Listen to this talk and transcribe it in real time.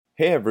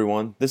Hey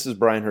everyone, this is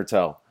Brian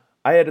Hertel.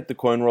 I edit the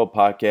Coin World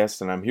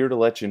podcast, and I'm here to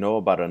let you know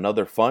about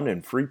another fun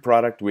and free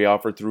product we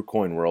offer through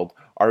Coin World,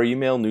 our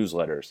email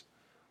newsletters.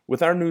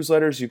 With our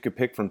newsletters, you can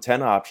pick from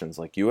 10 options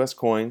like US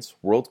coins,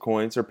 world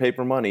coins, or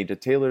paper money to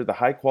tailor the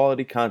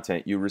high-quality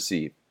content you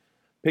receive.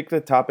 Pick the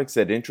topics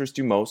that interest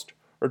you most,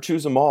 or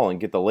choose them all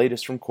and get the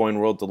latest from Coin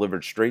World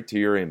delivered straight to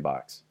your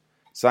inbox.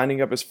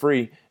 Signing up is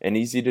free and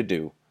easy to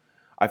do.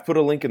 I've put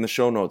a link in the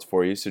show notes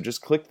for you, so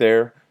just click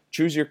there,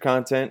 choose your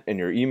content, and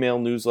your email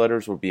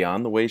newsletters will be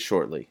on the way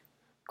shortly.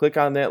 Click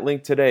on that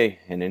link today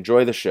and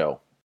enjoy the show.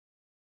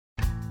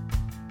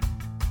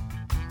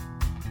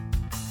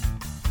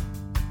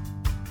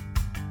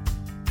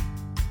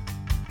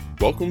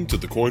 Welcome to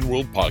the Coin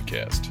World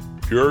Podcast.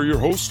 Here are your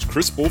hosts,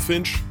 Chris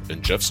Bullfinch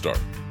and Jeff Stark.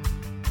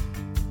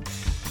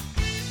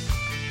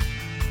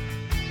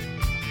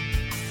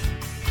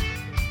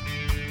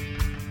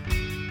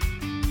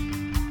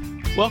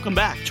 Welcome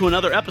back to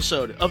another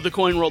episode of the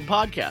Coin World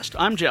Podcast.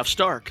 I'm Jeff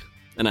Stark.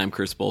 And I'm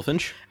Chris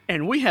Bullfinch.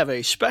 And we have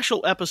a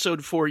special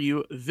episode for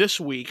you this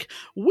week.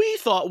 We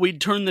thought we'd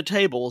turn the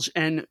tables,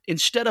 and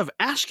instead of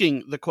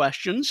asking the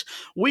questions,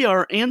 we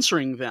are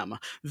answering them.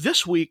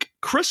 This week,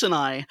 Chris and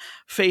I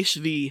face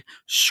the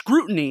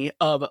scrutiny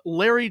of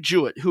Larry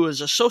Jewett, who is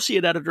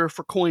associate editor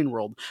for Coin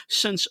World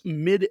since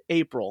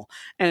mid-April.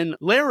 And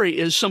Larry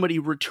is somebody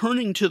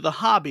returning to the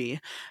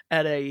hobby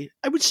at I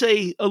would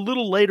say, a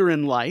little later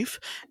in life.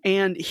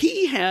 And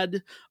he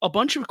had a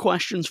bunch of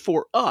questions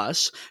for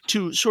us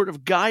to sort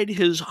of guide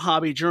his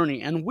hobby journey.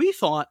 And we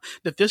thought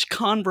that this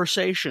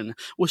conversation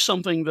was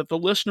something that the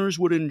listeners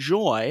would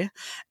enjoy.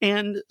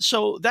 And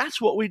so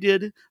that's what we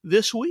did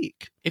this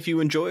week. If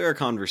you enjoy our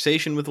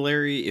conversation with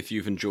Larry, if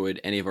you've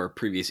enjoyed any of our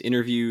previous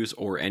interviews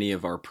or any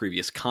of our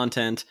previous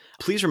content,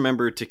 please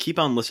remember to keep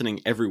on listening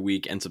every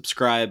week and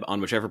subscribe on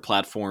whichever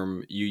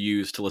platform you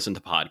use to listen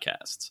to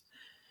podcasts.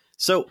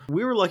 So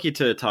we were lucky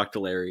to talk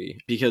to Larry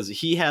because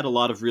he had a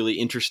lot of really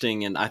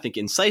interesting and I think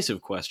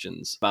incisive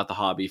questions about the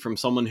hobby from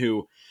someone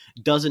who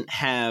doesn't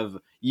have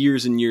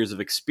years and years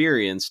of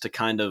experience to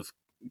kind of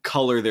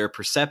color their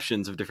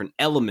perceptions of different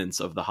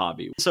elements of the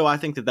hobby. So I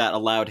think that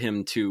allowed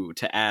him to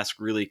ask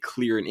really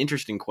clear and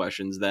interesting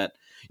questions that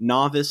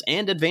novice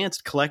and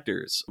advanced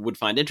collectors would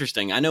find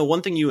interesting. I know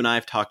one thing you and I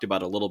have talked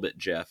about a little bit,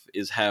 Jeff,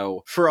 is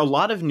how for a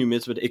lot of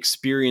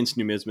experienced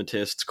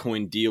numismatists,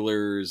 coin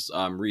dealers,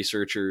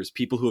 researchers,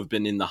 people who have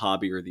been in the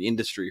hobby or the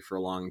industry for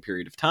a long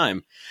period of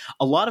time,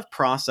 a lot of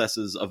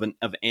processes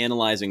of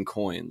analyzing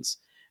coins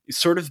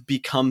sort of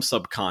become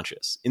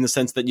subconscious in the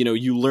sense that,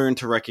 you learn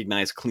to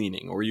recognize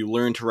cleaning, or you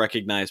learn to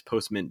recognize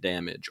post-mint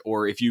damage,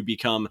 or if you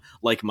become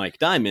like Mike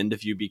Diamond,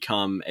 if you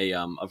become a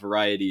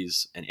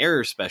varieties and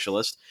error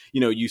specialist,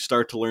 you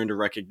start to learn to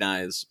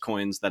recognize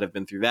coins that have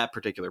been through that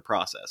particular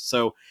process.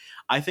 So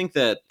I think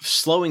that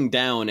slowing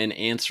down and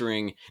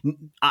answering,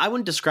 I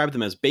wouldn't describe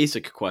them as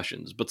basic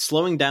questions, but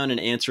slowing down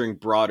and answering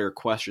broader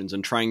questions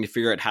and trying to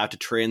figure out how to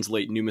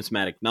translate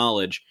numismatic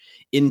knowledge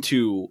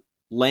into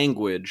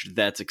language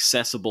that's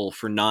accessible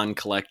for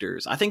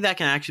non-collectors, I think that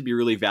can actually be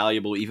really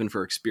valuable even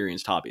for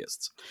experienced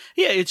hobbyists.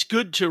 Yeah, it's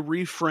good to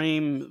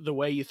reframe the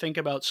way you think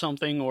about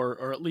something,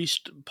 or at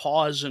least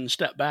pause and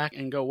step back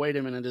and go, wait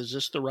a minute, is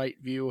this the right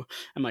view?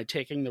 Am I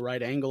taking the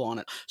right angle on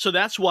it? So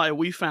that's why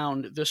we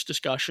found this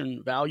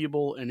discussion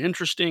valuable and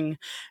interesting,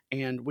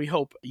 and we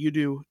hope you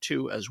do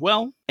too as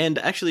well. And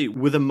actually,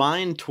 with a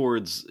mind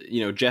towards,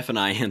 Jeff and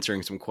I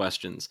answering some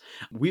questions,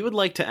 we would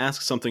like to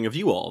ask something of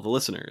you all, the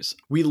listeners.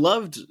 We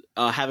loved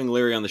having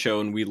Larry on the show,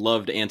 and we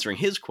loved answering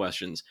his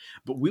questions,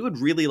 but we would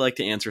really like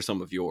to answer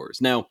some of yours.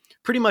 Now,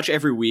 pretty much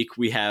every week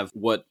we have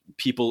what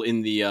people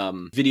in the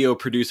video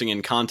producing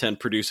and content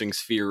producing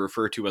sphere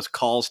refer to as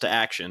calls to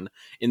action,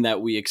 in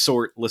that we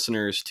exhort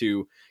listeners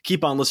to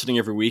keep on listening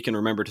every week and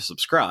remember to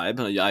subscribe.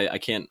 I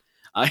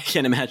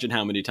can't imagine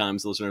how many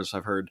times listeners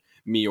have heard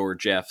me or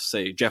Jeff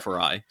say some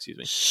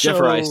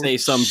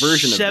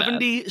version of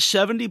that.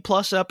 70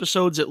 plus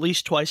episodes, at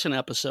least twice an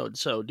episode.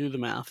 So do the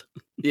math.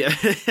 Yeah.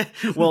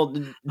 Well,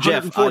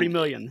 Jeff, 140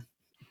 million.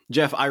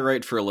 Jeff, I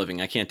write for a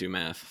living. I can't do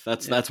math.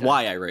 That's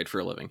why I write for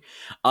a living.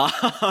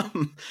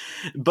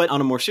 But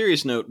on a more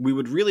serious note, we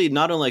would really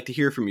not only like to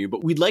hear from you,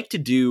 but we'd like to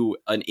do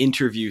an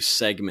interview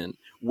segment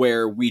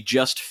where we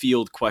just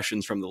field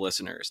questions from the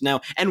listeners.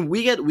 Now, and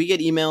we get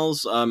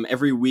emails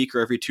every week or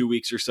every 2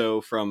 weeks or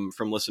so from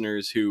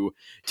listeners who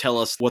tell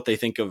us what they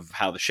think of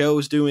how the show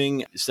is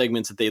doing,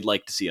 segments that they'd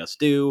like to see us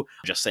do,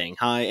 just saying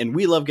hi, and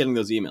we love getting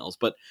those emails.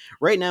 But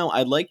right now,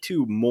 I'd like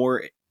to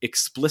more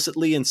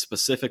explicitly and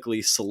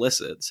specifically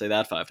solicit, say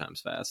that 5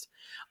 times fast,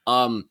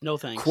 no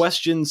thanks,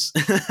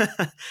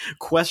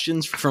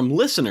 questions from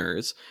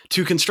listeners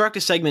to construct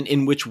a segment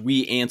in which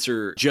we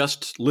answer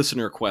just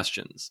listener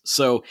questions.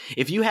 So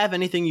if you have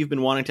anything you've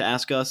been wanting to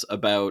ask us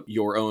about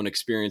your own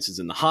experiences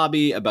in the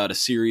hobby, about a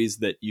series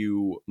that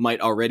you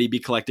might already be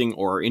collecting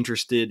or are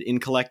interested in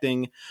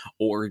collecting,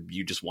 or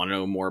you just want to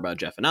know more about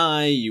Jeff and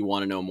I, you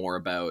want to know more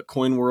about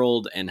Coin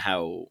World and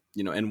how,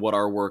 and what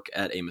our work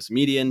at Amos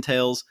Media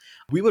entails,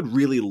 we would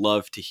really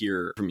love to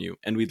hear from you,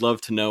 and we'd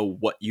love to know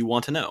what you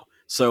want to know.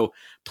 So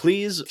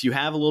please, if you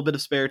have a little bit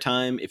of spare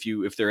time,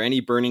 if there are any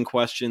burning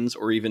questions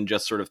or even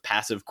just sort of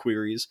passive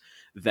queries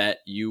that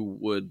you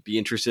would be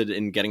interested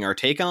in getting our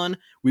take on,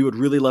 we would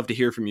really love to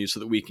hear from you so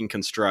that we can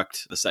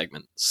construct the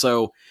segment.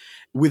 So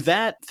with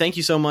that, thank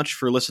you so much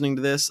for listening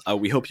to this.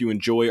 We hope you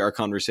enjoy our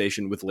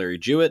conversation with Larry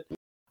Jewett.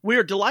 We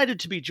are delighted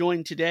to be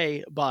joined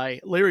today by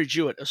Larry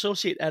Jewett,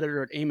 Associate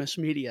Editor at Amos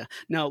Media.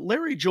 Now,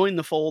 Larry joined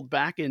the fold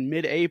back in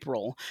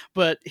mid-April,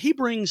 but he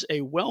brings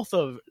a wealth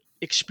of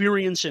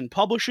experience in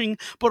publishing,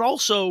 but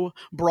also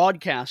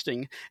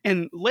broadcasting.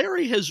 And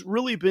Larry has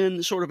really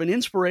been sort of an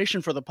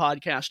inspiration for the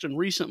podcast in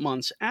recent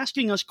months,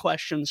 asking us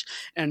questions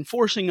and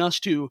forcing us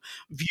to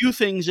view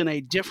things in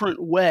a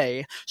different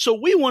way. So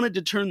we wanted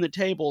to turn the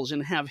tables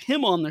and have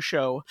him on the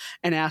show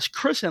and ask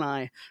Chris and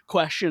I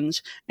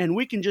questions, and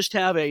we can just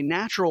have a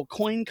natural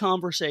coin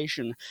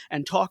conversation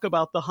and talk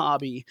about the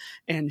hobby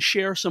and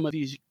share some of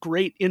these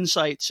great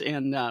insights.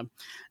 And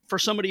for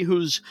somebody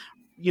who's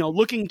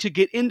looking to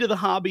get into the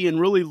hobby and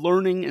really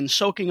learning and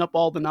soaking up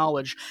all the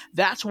knowledge,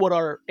 that's what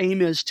our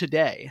aim is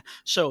today.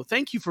 So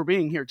thank you for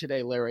being here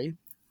today, Larry.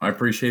 I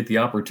appreciate the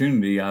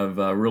opportunity. I've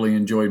really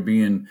enjoyed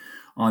being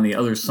on the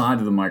other side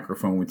of the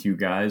microphone with you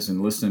guys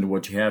and listening to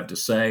what you have to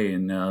say.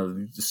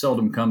 And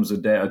seldom comes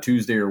a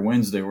Tuesday or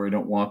Wednesday where I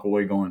don't walk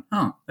away going,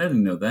 I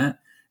didn't know that.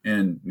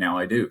 And now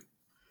I do.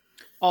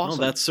 Awesome.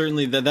 Well, that's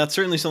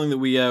certainly something that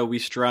we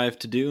strive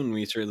to do, and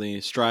we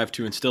certainly strive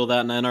to instill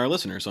that in our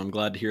listeners. So I'm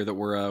glad to hear that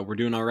we're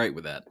doing all right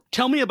with that.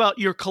 Tell me about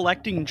your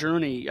collecting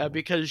journey,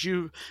 because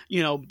you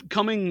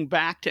coming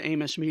back to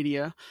Amos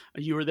Media,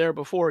 you were there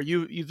before.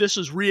 This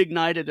has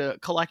reignited a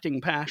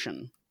collecting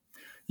passion.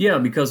 Yeah,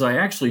 because I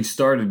actually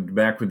started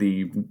back with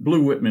the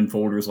Blue Whitman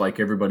folders like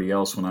everybody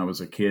else when I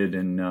was a kid,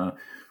 and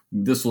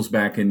this was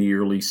back in the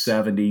early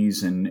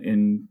 70s,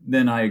 and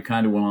then I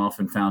kind of went off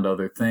and found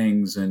other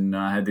things, and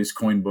I had these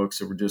coin books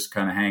that were just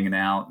kind of hanging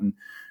out, and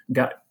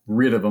got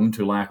rid of them,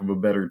 to lack of a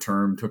better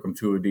term, took them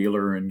to a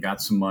dealer and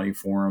got some money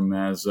for them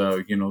as,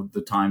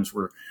 the times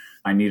where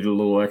I needed a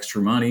little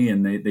extra money,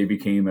 and they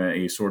became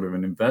a sort of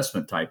an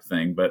investment type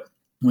thing. But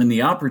when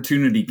the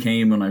opportunity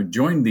came, when I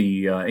joined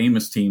the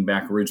Amos team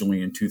back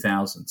originally in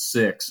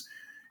 2006,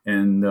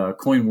 and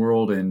Coin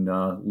World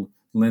and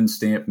Lynn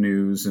Stamp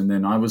News, and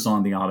then I was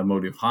on the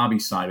automotive hobby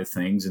side of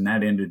things, and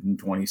that ended in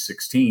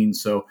 2016.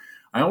 So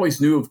I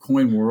always knew of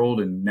Coin World,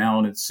 and now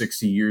in its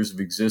 60 years of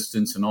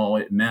existence and all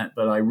it meant,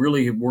 but I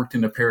really had worked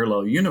in a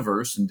parallel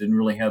universe and didn't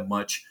really have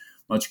much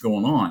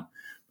going on.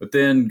 But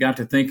then got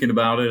to thinking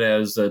about it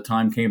as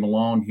time came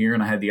along here,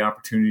 and I had the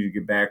opportunity to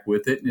get back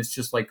with it. And it's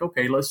just like,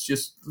 okay, let's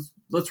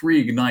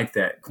reignite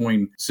that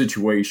coin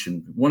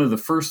situation. One of the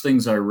first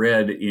things I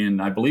read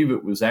I believe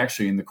it was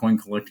actually in the Coin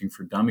Collecting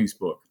for Dummies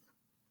book,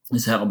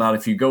 is how about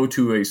if you go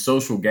to a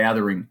social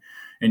gathering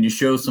and you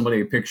show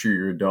somebody a picture of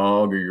your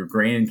dog or your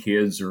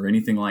grandkids or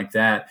anything like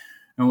that,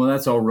 and well,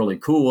 that's all really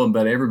cool,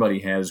 but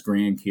everybody has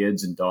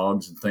grandkids and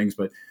dogs and things.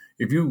 But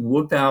if you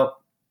whip out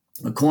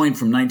a coin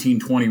from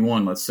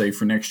 1921, let's say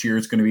for next year,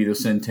 it's going to be the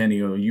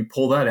centennial, you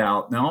pull that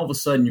out. Now, all of a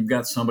sudden, you've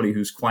got somebody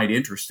who's quite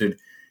interested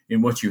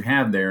in what you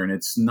have there. And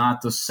it's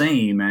not the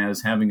same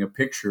as having a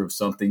picture of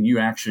something. You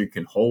actually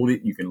can hold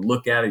it. You can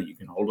look at it. You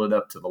can hold it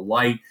up to the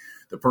light.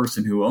 The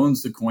person who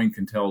owns the coin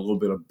can tell a little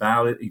bit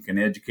about it. You can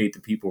educate the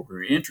people who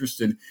are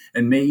interested,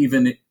 and may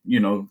even,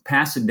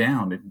 pass it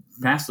down and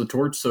pass the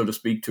torch, so to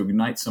speak, to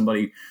ignite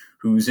somebody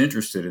who's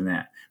interested in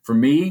that. For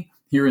me,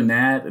 hearing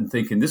that and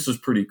thinking this was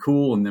pretty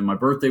cool. And then my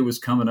birthday was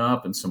coming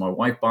up. And so my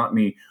wife bought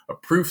me a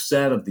proof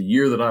set of the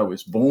year that I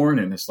was born.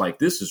 And it's like,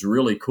 this is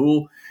really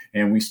cool.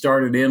 And we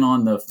started in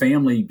on the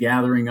family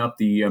gathering up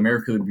the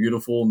America the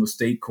Beautiful and the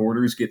state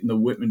quarters, getting the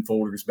Whitman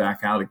folders back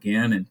out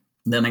again. And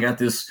then I got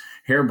this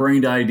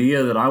harebrained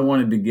idea that I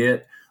wanted to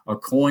get a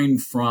coin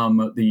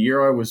from the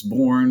year I was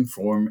born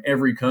from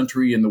every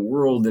country in the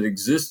world that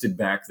existed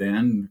back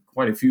then.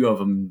 Quite a few of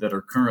them that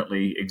are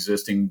currently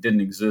existing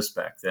didn't exist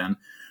back then.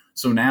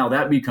 So now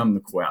that become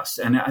the quest.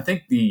 And I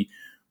think the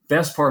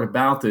best part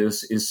about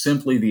this is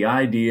simply the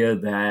idea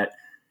that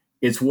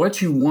it's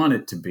what you want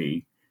it to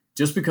be.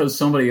 Just because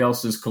somebody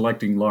else is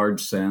collecting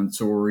large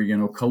cents or,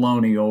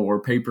 colonial or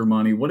paper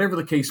money, whatever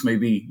the case may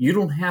be, you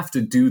don't have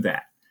to do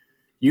that.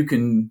 You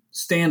can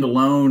stand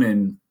alone,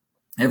 and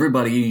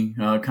everybody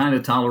kind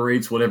of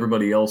tolerates what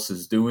everybody else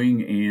is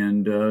doing,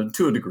 and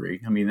to a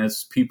degree. I mean,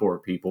 that's people are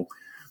people.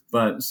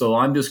 But so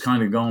I'm just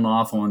kind of going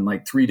off on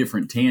like 3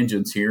 different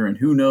tangents here. And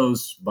who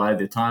knows, by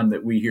the time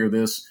that we hear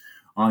this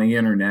on the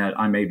internet,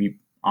 I may be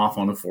off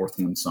on a 4th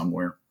one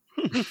somewhere.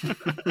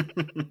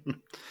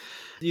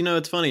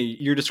 It's funny.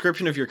 Your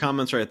description of your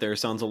comments right there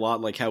sounds a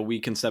lot like how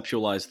we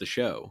conceptualize the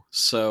show.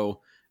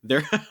 So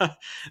There,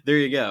 there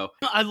you go.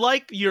 I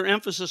like your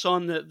emphasis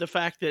on the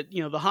fact that,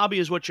 the hobby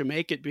is what you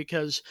make it,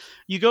 because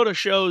you go to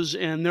shows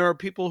and there are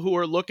people who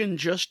are looking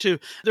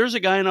there's a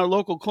guy in our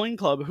local coin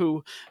club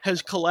who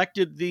has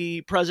collected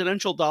the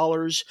presidential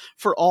dollars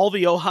for all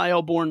the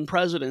Ohio-born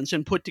presidents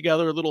and put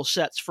together little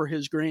sets for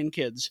his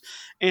grandkids.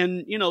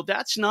 And,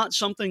 that's not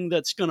something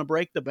that's going to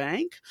break the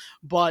bank,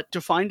 but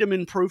to find them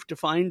in proof, to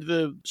find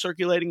the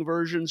circulating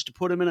versions, to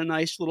put them in a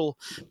nice little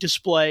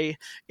display,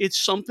 it's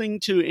something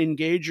to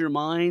engage your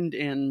mind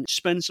and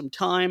spend some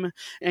time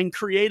and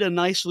create a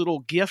nice little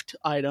gift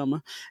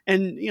item.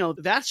 And,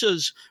 that's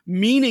as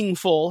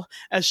meaningful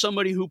as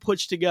somebody who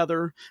puts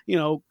together,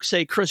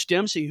 say Chris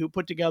Dempsey, who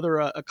put together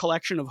a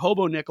collection of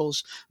hobo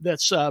nickels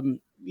that's,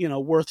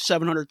 worth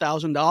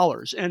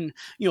 $700,000. And,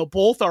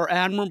 both are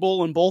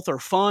admirable and both are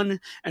fun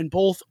and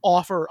both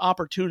offer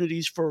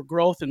opportunities for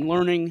growth and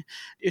learning.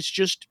 It's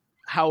just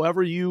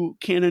however you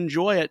can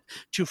enjoy it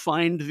to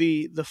find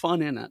the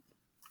fun in it.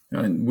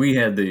 And we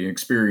had the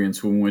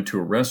experience when we went to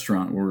a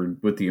restaurant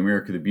with the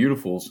America the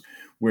Beautifuls,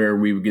 where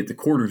we would get the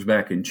quarters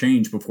back in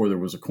change before there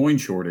was a coin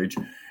shortage.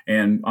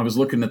 And I was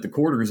looking at the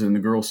quarters and the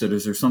girl said,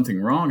 "Is there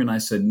something wrong?" And I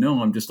said,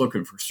 "No, I'm just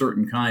looking for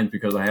certain kinds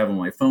because I have on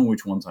my phone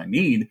which ones I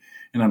need."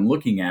 And I'm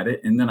looking at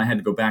it. And then I had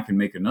to go back and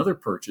make another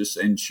purchase.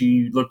 And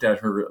she looked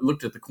at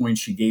the coin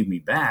she gave me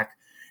back.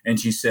 And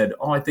she said,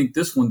 "Oh, I think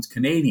this one's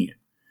Canadian."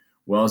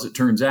 Well, as it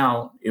turns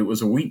out, it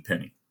was a wheat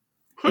penny.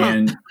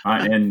 And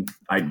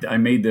I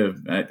made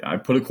I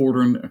put a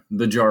quarter in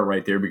the jar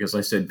right there because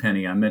I said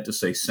penny. I meant to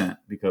say cent,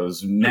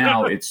 because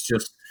now it's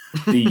just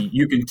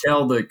you can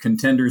tell the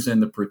contenders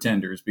and the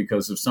pretenders,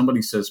 because if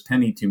somebody says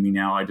penny to me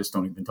now, I just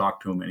don't even talk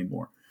to them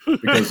anymore,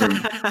 because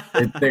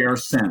they are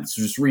cents.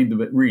 Just read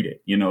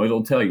it.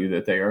 It'll tell you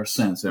that they are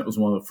cents. That was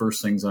one of the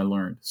first things I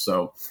learned.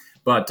 So,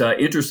 but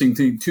interesting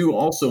thing too,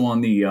 also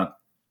on the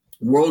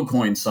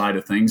WorldCoin side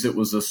of things, it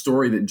was a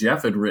story that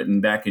Jeff had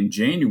written back in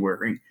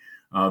January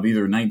of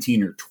either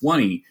 19 or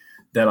 20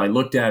 that I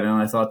looked at, and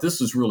I thought, this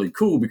is really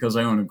cool because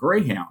I own a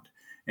Greyhound.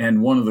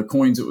 And one of the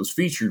coins that was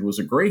featured was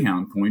a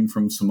Greyhound coin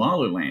from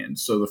Somaliland.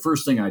 So the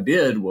first thing I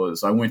did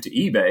was I went to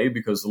eBay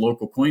because the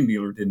local coin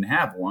dealer didn't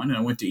have one. And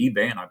I went to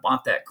eBay and I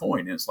bought that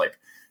coin. And it's like,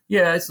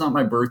 yeah, it's not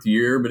my birth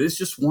year, but it's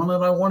just one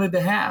that I wanted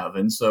to have.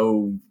 And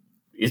so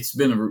it's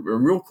been a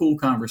real cool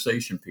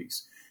conversation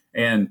piece.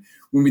 And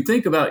when we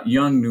think about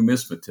young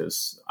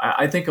numismatists,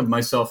 I think of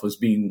myself as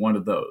being one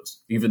of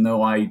those, even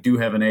though I do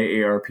have an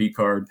AARP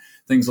card,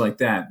 things like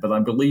that. But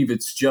I believe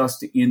it's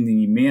just in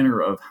the manner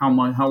of how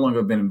long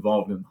I've been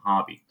involved in the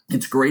hobby.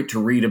 It's great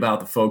to read about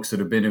the folks that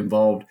have been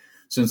involved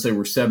since they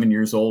were 7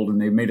 years old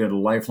and they've made it a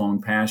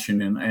lifelong passion.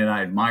 And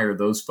I admire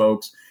those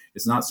folks.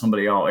 It's not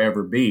somebody I'll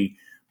ever be,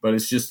 but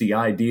it's just the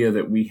idea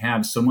that we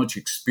have so much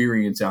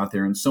experience out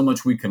there and so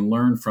much we can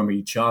learn from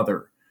each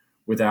other,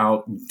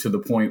 without to the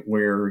point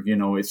where,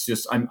 it's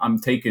just, I'm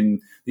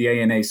taking the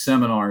ANA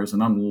seminars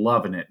and I'm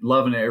loving it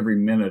every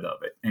minute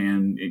of it.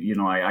 And,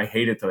 I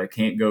hate it that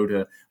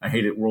I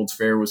hate it World's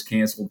Fair was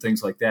canceled,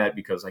 things like that,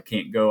 because I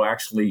can't go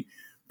actually,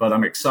 but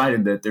I'm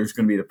excited that there's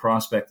going to be the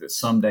prospect that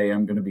someday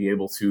I'm going to be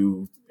able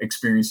to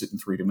experience it in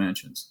 3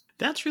 dimensions.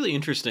 That's really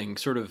interesting,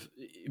 sort of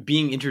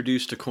being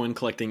introduced to coin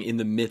collecting in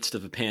the midst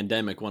of a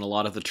pandemic when a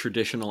lot of the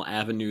traditional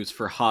avenues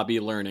for hobby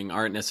learning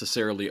aren't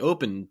necessarily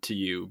open to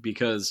you,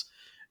 because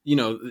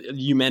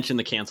you mentioned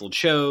the canceled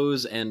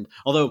shows, and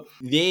although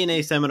the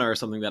ANA seminar is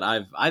something that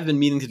I've been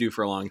meaning to do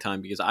for a long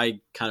time, because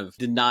I kind of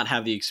did not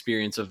have the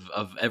experience of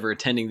ever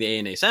attending the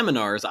ANA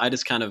seminars. I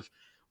just kind of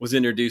was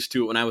introduced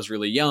to it when I was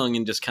really young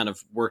and just kind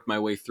of worked my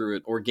way through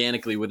it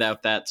organically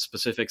without that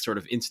specific sort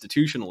of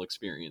institutional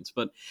experience.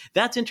 But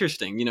that's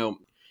interesting,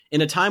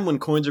 in a time when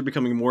coins are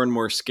becoming more and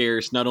more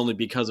scarce, not only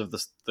because of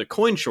the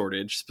coin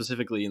shortage,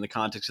 specifically in the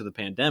context of the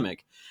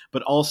pandemic,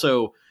 but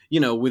also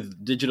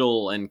with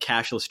digital and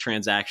cashless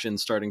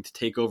transactions starting to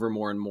take over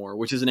more and more,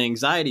 which is an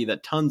anxiety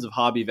that tons of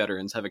hobby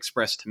veterans have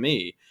expressed to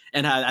me,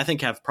 and I think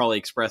have probably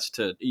expressed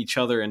to each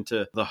other and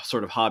to the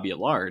sort of hobby at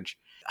large.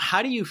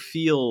 How do you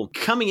feel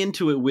coming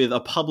into it with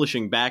a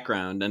publishing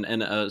background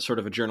and a sort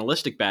of a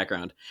journalistic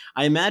background?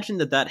 I imagine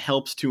that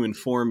helps to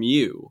inform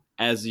you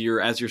as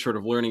you're sort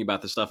of learning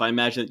about this stuff. I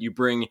imagine that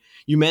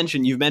you've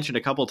mentioned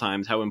a couple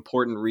times how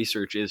important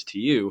research is to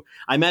you.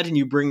 I imagine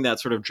you bring that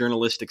sort of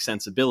journalistic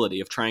sensibility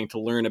of trying to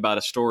learn about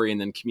a story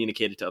and then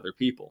communicate it to other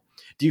people.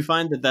 Do you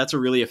find that that's a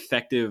really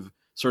effective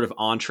sort of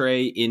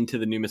entree into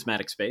the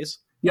numismatic space?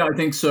 Yeah, I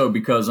think so,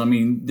 because,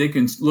 they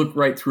can look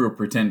right through a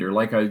pretender.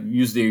 Like I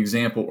used the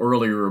example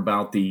earlier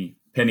about the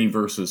penny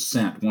versus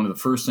cent. One of the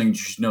first things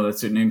you should know,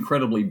 that's an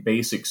incredibly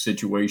basic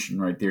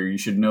situation right there. You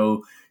should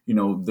know,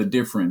 the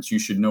difference. You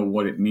should know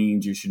what it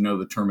means. You should know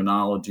the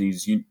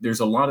terminologies. There's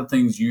a lot of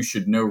things you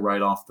should know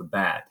right off the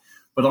bat.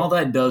 But all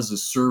that does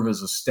is serve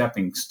as a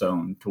stepping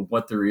stone to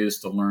what there is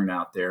to learn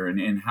out there,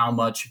 and how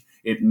much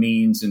it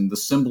means, and the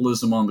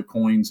symbolism on the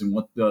coins, and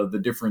what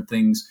the different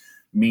things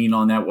mean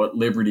on that, what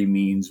liberty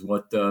means,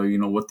 what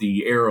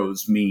the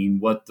arrows mean,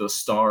 what the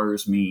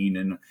stars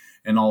mean,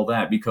 and all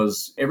that.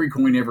 Because every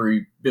coin,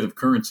 every bit of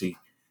currency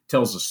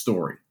tells a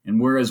story. And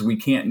whereas we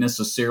can't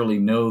necessarily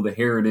know the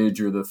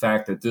heritage or the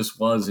fact that this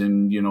was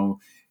in,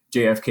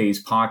 JFK's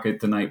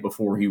pocket the night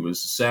before he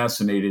was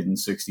assassinated in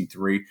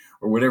 1963,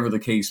 or whatever the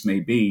case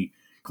may be,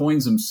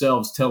 coins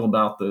themselves tell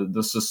about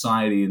the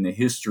society and the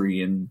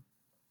history. And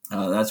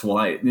that's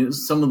why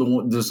some of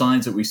the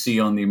designs that we see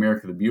on the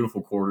America the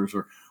Beautiful quarters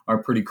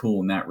are pretty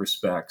cool in that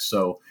respect.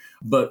 So,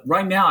 but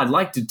right now I'd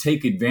like to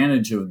take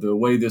advantage of the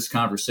way this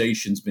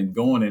conversation's been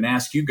going and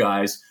ask you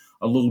guys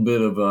a little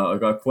bit of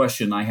a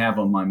question I have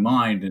on my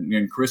mind.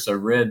 And Chris, I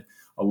read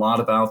a lot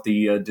about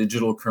the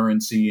digital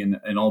currency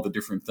and all the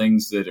different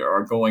things that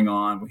are going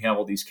on. We have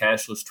all these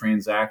cashless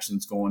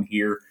transactions going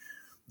here.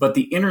 But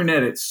the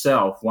internet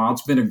itself, while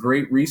it's been a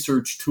great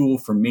research tool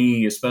for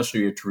me,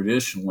 especially a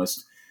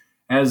traditionalist,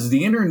 has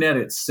the internet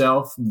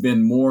itself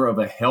been more of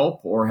a help,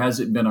 or has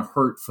it been a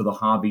hurt for the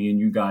hobby in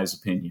you guys'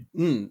 opinion?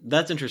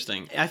 That's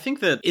interesting. I think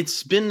that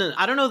it's been,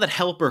 I don't know that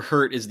help or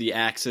hurt is the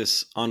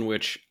axis on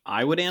which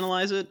I would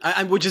analyze it,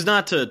 which is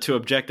not to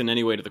object in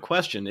any way to the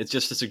question. It's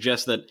just to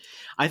suggest that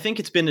I think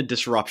it's been a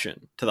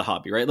disruption to the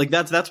hobby, right? Like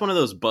that's one of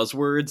those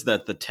buzzwords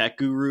that the tech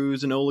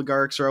gurus and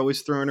oligarchs are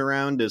always throwing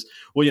around is,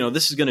 well,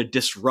 this is going to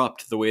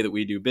disrupt the way that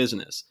we do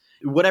business.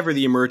 Whatever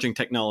the emerging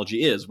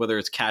technology is, whether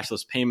it's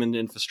cashless payment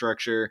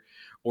infrastructure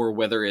or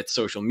whether it's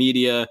social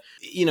media,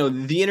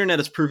 the internet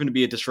has proven to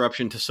be a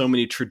disruption to so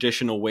many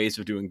traditional ways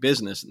of doing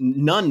business.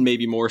 None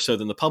maybe more so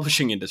than the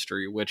publishing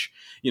industry, which,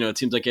 it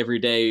seems like every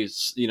day,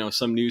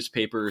 some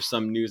newspaper or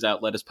some news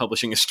outlet is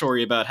publishing a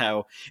story about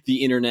how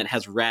the internet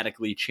has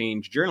radically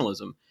changed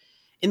journalism.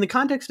 In the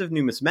context of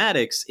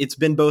numismatics, it's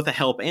been both a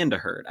help and a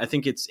hurt. I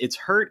think it's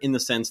hurt in the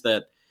sense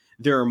that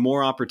there are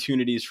more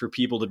opportunities for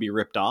people to be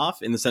ripped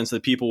off, in the sense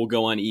that people will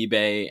go on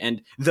eBay.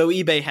 And though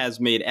eBay has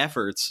made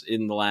efforts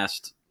in the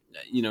last,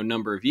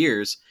 number of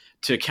years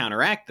to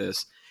counteract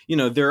this,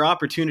 there are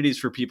opportunities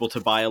for people to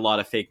buy a lot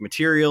of fake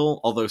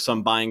material, although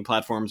some buying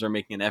platforms are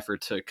making an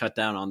effort to cut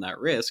down on that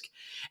risk.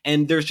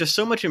 And there's just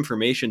so much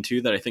information,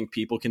 too, that I think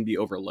people can be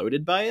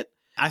overloaded by it.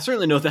 I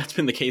certainly know that's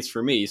been the case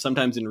for me.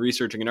 Sometimes in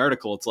researching an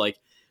article, it's like,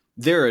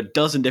 there are a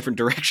dozen different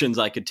directions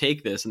I could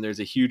take this, and there's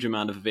a huge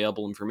amount of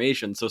available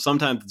information. So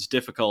sometimes it's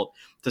difficult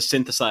to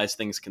synthesize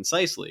things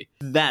concisely.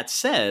 That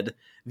said,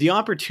 the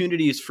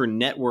opportunities for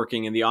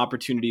networking and the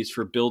opportunities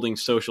for building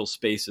social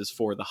spaces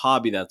for the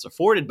hobby that's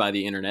afforded by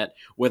the internet,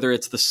 whether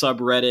it's the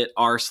subreddit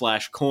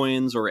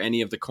r/coins or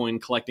any of the coin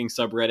collecting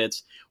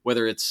subreddits,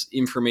 whether it's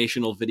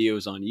informational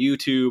videos on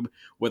YouTube,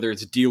 whether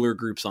it's dealer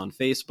groups on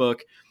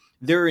Facebook,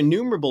 there are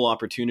innumerable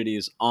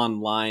opportunities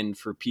online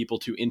for people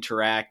to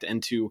interact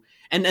and to,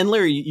 and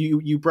Larry,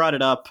 you brought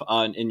it up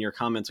in your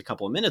comments a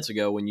couple of minutes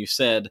ago when you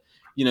said,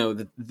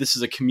 that this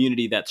is a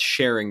community that's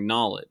sharing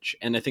knowledge.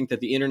 And I think that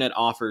the internet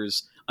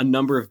offers a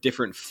number of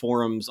different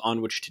forums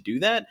on which to do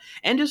that,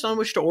 and just on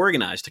which to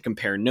organize, to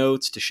compare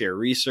notes, to share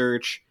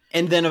research.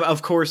 And then,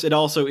 of course, it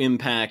also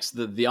impacts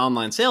the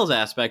online sales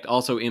aspect,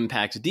 also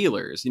impacts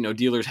dealers.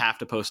 Dealers have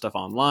to post stuff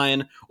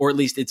online, or at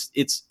least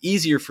it's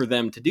easier for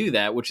them to do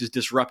that, which is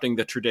disrupting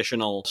the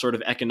traditional sort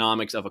of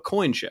economics of a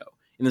coin show,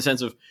 in the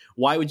sense of,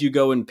 why would you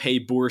go and pay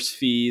bourse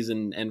fees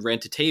and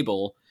rent a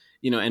table,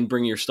 and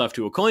bring your stuff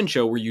to a coin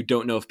show where you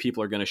don't know if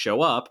people are going to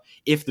show up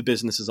if the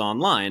business is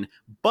online?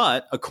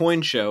 But a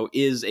coin show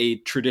is a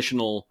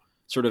traditional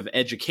sort of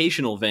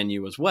educational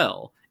venue as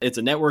well. It's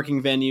a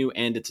networking venue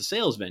and it's a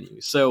sales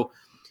venue. So,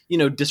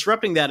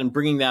 disrupting that and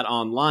bringing that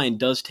online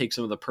does take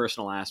some of the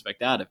personal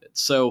aspect out of it.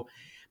 So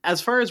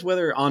as far as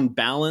whether on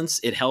balance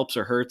it helps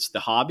or hurts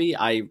the hobby,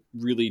 I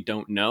really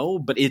don't know,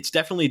 but it's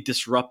definitely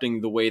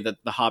disrupting the way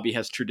that the hobby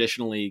has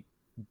traditionally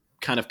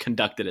kind of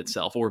conducted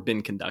itself or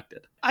been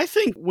conducted. I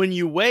think when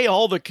you weigh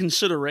all the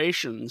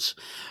considerations,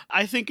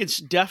 I think it's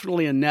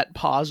definitely a net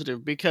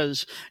positive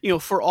because,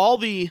 for all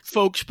the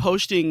folks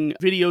posting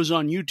videos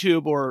on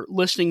YouTube or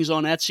listings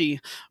on Etsy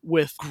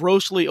with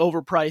grossly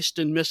overpriced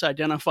and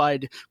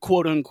misidentified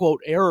quote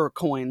unquote error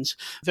coins,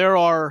 there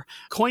are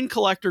coin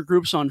collector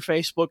groups on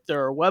Facebook,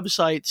 there are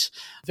websites,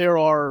 there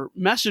are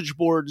message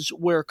boards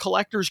where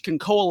collectors can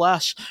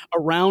coalesce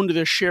around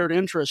this shared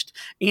interest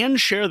and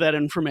share that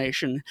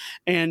information.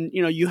 And,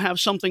 you have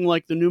something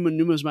like the Newman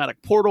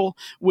Numismatic Portal,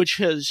 which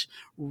has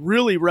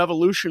really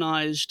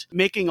revolutionized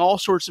making all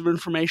sorts of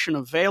information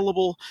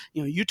available.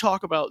 You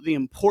talk about the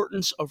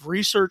importance of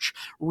research.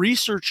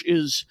 Research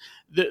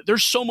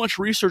there's so much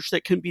research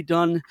that can be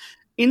done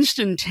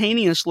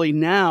instantaneously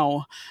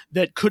now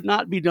that could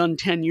not be done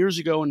 10 years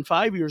ago and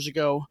 5 years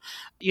ago.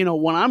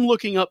 When I'm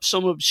looking up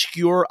some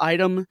obscure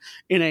item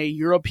in a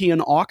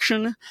European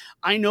auction,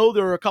 I know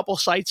there are a couple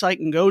sites I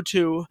can go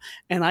to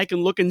and I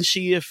can look and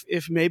see if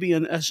maybe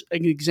an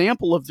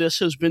example of this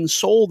has been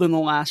sold in the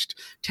last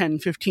 10,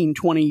 15,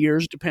 20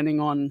 years,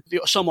 depending on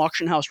some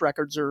auction house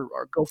records or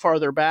go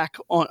farther back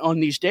on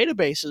these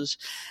databases.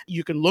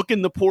 You can look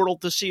in the portal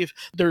to see if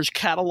there's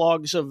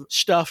catalogs of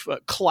stuff,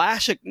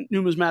 classic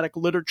numismatic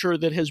literature literature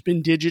that has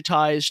been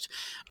digitized,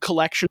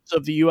 collections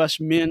of the U.S.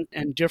 Mint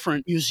and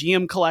different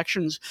museum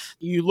collections.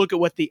 You look at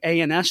what the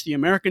ANS, the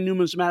American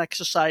Numismatic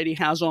Society,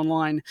 has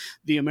online.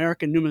 The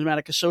American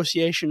Numismatic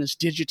Association has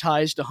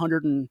digitized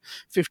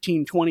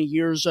 115, 20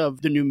 years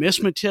of the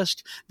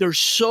numismatist. There's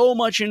so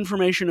much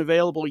information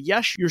available.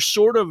 Yes, you're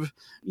sort of,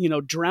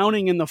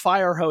 drowning in the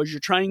fire hose. You're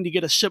trying to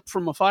get a sip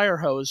from a fire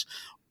hose,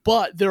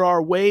 but there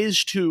are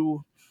ways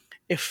to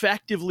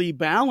effectively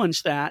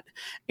balance that.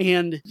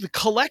 And the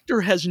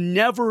collector has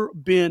never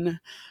been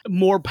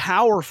more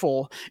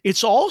powerful.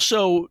 It's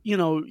also,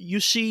 you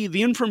see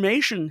the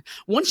information,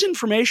 once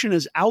information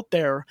is out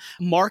there,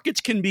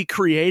 markets can be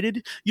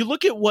created. You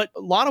look at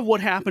a lot of what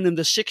happened in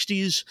the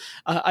 60s.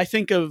 I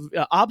think of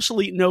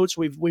obsolete notes.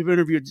 We've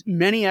interviewed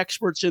many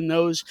experts in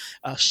those,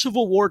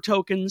 Civil War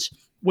tokens.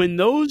 When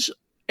those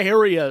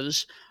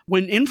areas,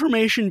 when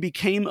information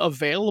became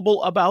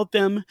available about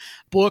them,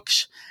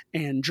 books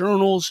and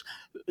journals,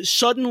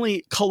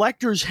 suddenly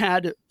collectors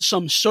had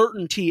some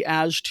certainty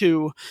as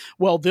to,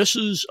 well, this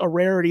is a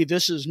rarity,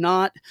 this is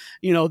not.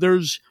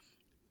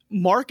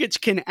 Markets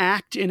can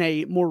act in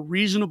a more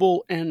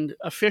reasonable and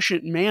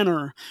efficient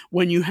manner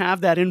when you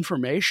have that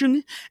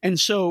information. And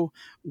so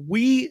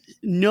we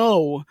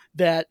know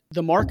that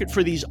the market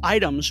for these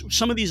items,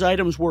 some of these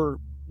items were,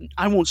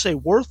 I won't say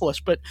worthless,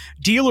 but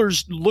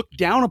dealers look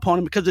down upon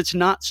them because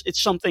it's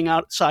something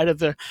outside of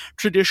the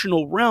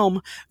traditional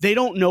realm. They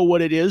don't know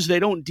what it is. They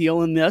don't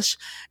deal in this.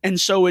 And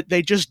so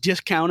they just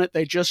discount it.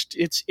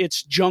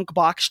 It's junk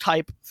box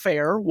type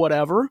fare,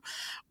 whatever.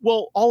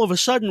 Well, all of a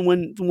sudden,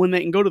 when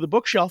they can go to the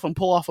bookshelf and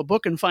pull off a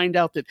book and find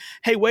out that,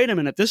 hey, wait a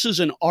minute, this is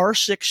an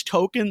R6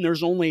 token.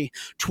 There's only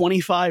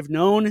 25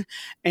 known.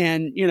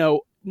 And,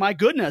 my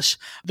goodness,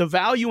 the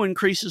value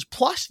increases.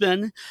 Plus,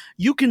 then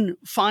you can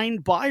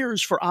find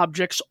buyers for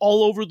objects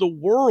all over the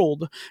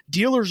world.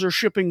 Dealers are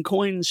shipping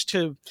coins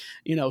to,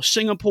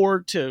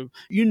 Singapore, to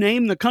you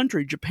name the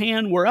country,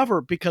 Japan,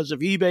 wherever, because of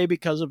eBay,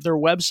 because of their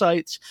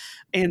websites.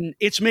 And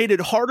it's made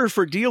it harder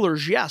for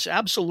dealers. Yes,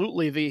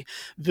 absolutely.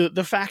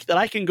 The fact that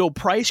I can go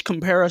price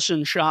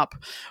comparison shop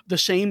the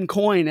same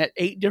coin at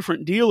 8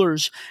 different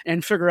dealers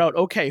and figure out,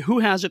 okay, who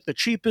has it the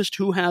cheapest,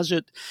 who has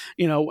it,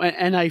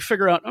 and I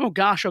figure out, oh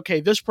gosh, okay,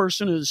 this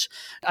person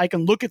I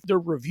can look at their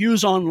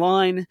reviews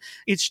online.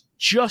 It's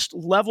just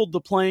leveled the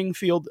playing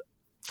field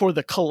for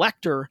the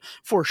collector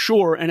for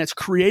sure, and it's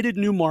created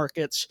new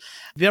markets.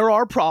 There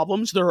are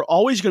problems. There are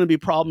always going to be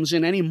problems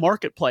in any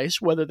marketplace,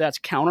 whether that's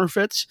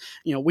counterfeits.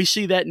 We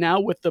see that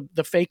now with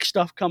the fake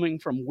stuff coming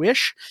from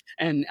Wish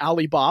and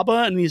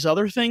Alibaba and these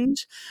other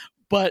things.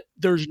 But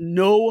there's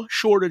no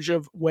shortage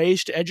of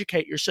ways to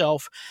educate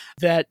yourself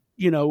that,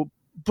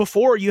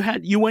 before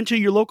you went to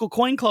your local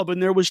coin club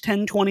and there was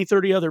 10, 20,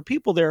 30 other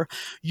people there.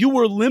 You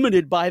were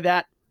limited by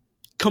that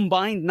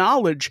combined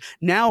knowledge.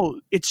 Now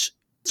it's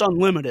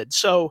unlimited.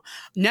 So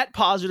net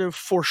positive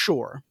for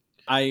sure.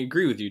 I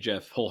agree with you,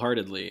 Jeff,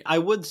 wholeheartedly. I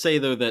would say,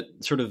 though, that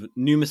sort of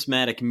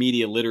numismatic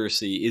media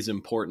literacy is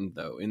important,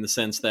 though, in the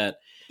sense that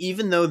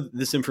even though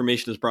this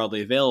information is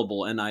broadly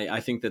available, and I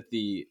think that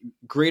the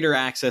greater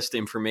access to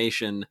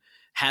information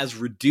has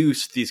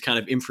reduced these kind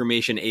of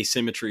information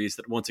asymmetries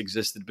that once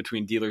existed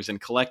between dealers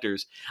and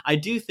collectors, I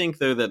do think,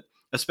 though, that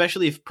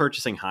especially if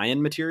purchasing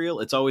high-end material,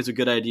 it's always a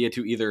good idea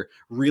to either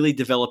really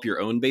develop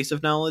your own base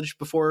of knowledge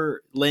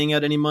before laying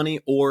out any money,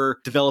 or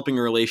developing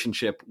a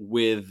relationship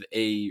with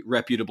a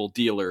reputable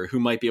dealer who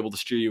might be able to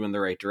steer you in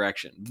the right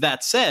direction.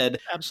 That said,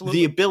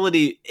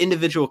 absolutely,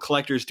 individual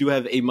collectors do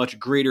have a much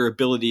greater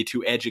ability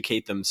to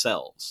educate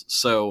themselves.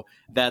 So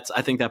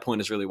I think that point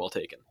is really well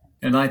taken.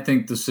 And I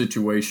think the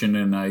situation,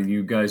 and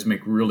you guys make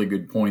really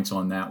good points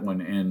on that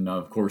one. And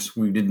of course,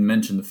 we didn't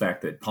mention the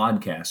fact that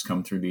podcasts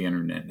come through the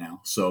internet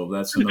now. So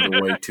that's another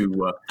way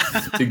to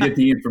get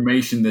the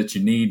information that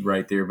you need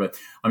right there. But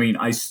I mean,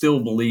 I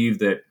still believe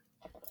that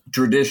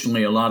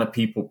traditionally a lot of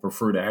people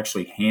prefer to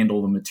actually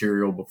handle the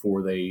material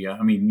before they,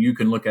 you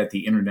can look at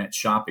the internet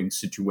shopping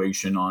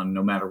situation on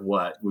no matter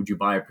what. Would you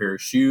buy a pair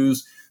of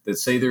shoes that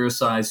say they're a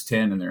size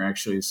 10 and they're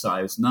actually a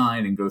size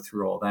 9 and go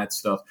through all that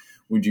stuff?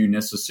 Would you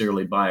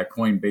necessarily buy a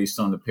coin based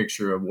on the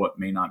picture of what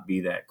may not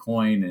be that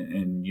coin?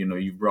 And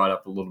you brought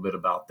up a little bit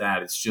about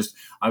that. It's just,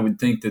 I would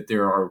think that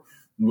there are,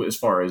 as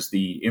far as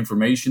the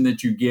information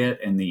that you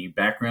get and the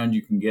background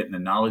you can get and the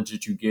knowledge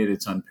that you get,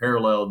 it's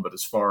unparalleled. But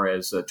as far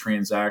as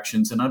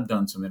transactions, and I've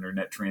done some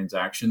internet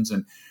transactions,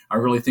 and I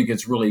really think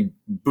it's really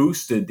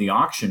boosted the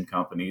auction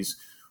companies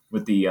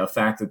with the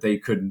fact that they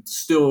could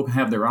still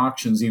have their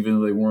auctions even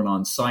though they weren't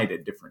on site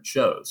at different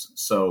shows.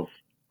 So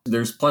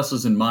there's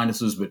pluses and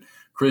minuses, but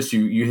Chris,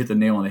 you hit the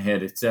nail on the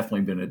head. It's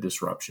definitely been a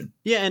disruption.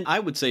 Yeah, and I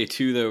would say,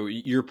 too, though,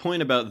 your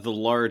point about the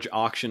large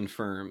auction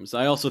firms,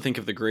 I also think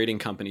of the grading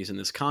companies in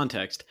this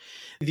context.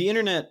 The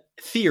internet,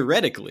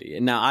 theoretically,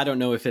 and now I don't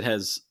know if it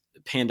has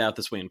panned out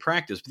this way in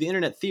practice, but the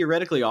internet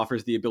theoretically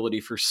offers the ability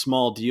for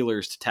small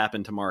dealers to tap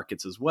into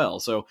markets as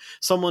well. So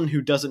someone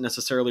who doesn't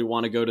necessarily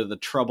want to go to the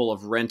trouble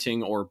of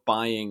renting or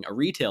buying a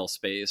retail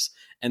space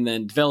and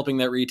then developing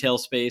that retail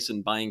space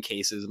and buying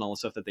cases and all the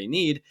stuff that they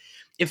need,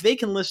 if they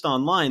can list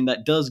online,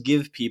 that does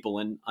give people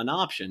an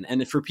option.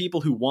 And for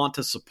people who want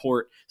to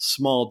support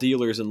small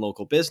dealers and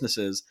local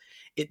businesses,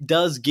 it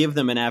does give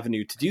them an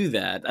avenue to do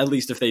that, at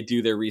least if they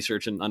do their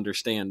research and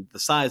understand the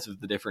size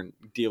of the different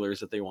dealers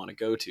that they want to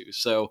go to.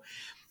 So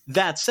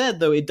that said,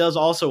 though, it does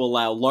also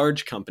allow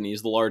large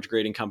companies, the large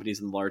grading companies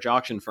and the large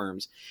auction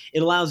firms,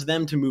 it allows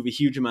them to move a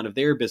huge amount of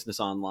their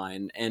business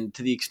online. And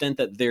to the extent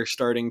that they're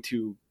starting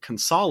to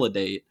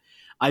consolidate,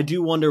 I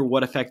do wonder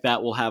what effect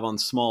that will have on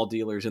small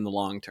dealers in the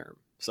long term.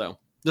 So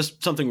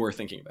just something worth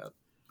thinking about.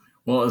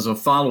 Well, as a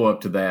follow-up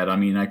to that, I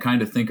mean, I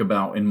kind of think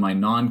about in my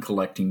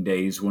non-collecting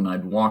days when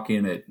I'd walk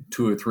in at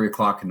 2 or 3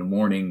 o'clock in the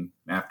morning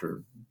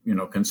after,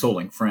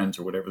 consoling friends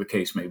or whatever the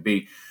case may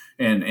be,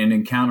 and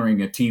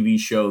encountering a TV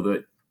show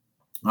that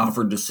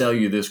offered to sell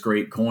you this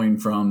great coin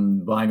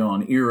from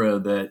bygone era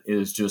that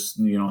is just,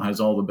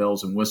 has all the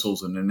bells and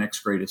whistles and the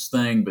next greatest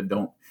thing, but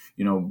don't,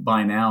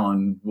 buy now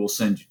and we'll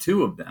send you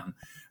 2 of them.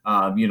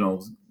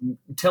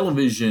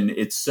 Television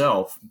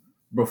itself,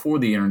 before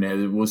the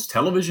internet, was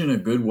television a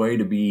good way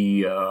to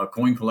be a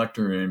coin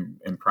collector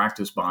and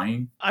practice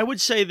buying? I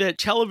would say that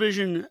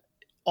television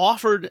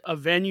offered a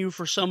venue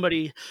for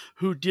somebody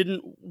who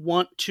didn't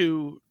want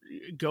to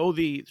go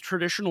the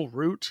traditional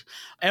route.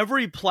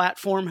 Every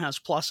platform has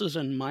pluses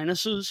and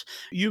minuses.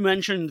 You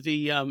mentioned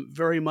the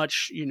very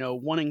much,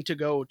 wanting to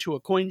go to a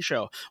coin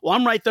show. Well,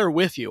 I'm right there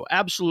with you.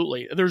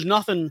 Absolutely. There's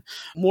nothing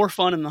more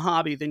fun in the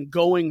hobby than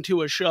going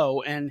to a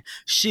show and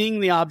seeing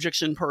the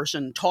objects in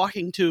person,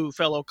 talking to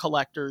fellow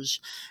collectors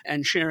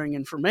and sharing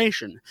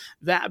information.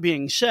 That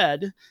being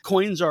said,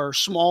 coins are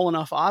small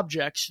enough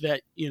objects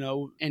that,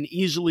 and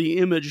easily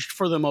imaged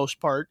for the most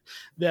part,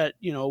 that,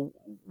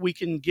 we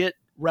can get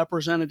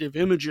representative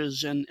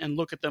images and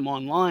look at them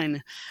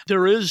online.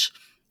 There is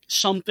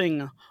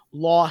something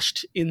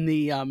lost in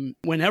the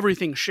when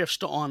everything shifts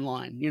to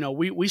online.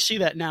 We see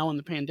that now in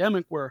the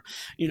pandemic where,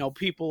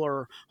 people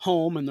are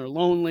home and they're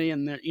lonely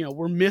and they're,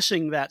 we're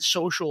missing that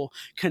social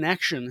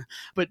connection.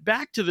 But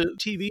back to the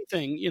TV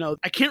thing,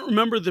 I can't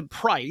remember the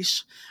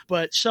price,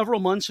 but several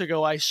months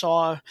ago I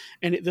saw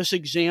this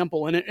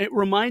example, and it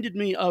reminded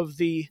me of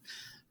the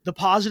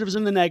positives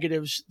and the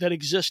negatives that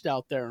exist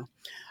out there.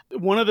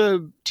 One of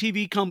the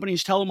TV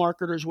companies,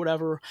 telemarketers,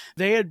 whatever,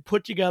 they had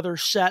put together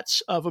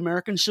sets of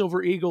American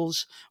Silver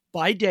Eagles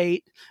by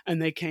date,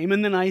 and they came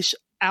in the nice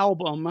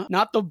album,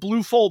 not the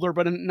blue folder,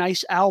 but a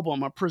nice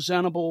album, a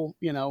presentable,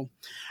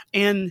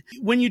 And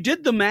when you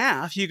did the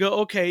math, you go,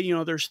 okay,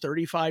 there's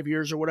 35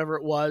 years or whatever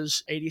it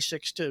was,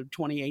 86 to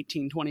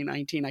 2018,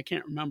 2019, I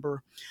can't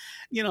remember.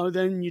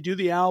 Then you do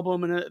the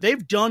album, and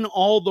they've done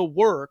all the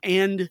work.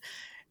 And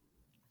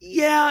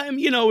yeah,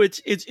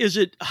 is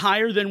it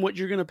higher than what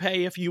you're going to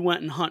pay if you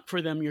went and hunt for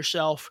them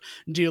yourself,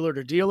 dealer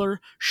to dealer?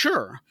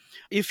 Sure.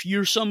 If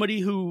you're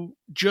somebody who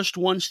just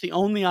wants to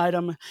own the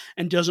item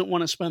and doesn't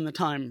want to spend the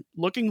time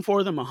looking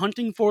for them or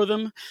hunting for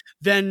them,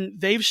 then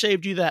they've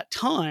saved you that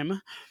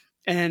time.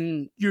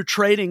 And you're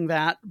trading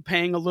that,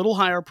 paying a little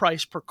higher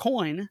price per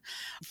coin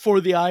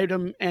for the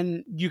item,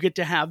 and you get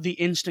to have the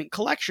instant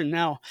collection.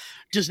 Now,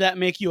 does that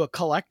make you a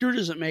collector?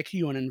 Does it make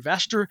you an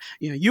investor?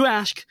 You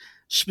ask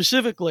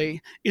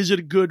specifically, is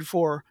it good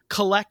for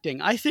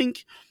collecting? I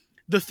think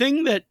the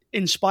thing that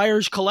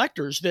inspires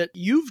collectors that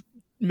you've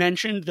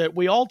mentioned that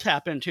we all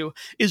tap into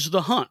is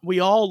the hunt.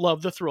 We all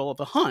love the thrill of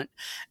the hunt.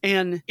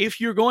 And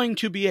if you're going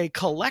to be a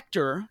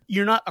collector,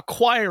 you're not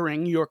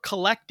acquiring, you're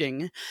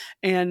collecting.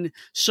 And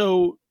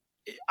so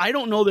I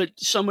don't know that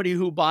somebody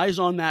who buys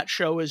on that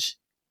show is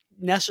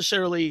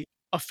necessarily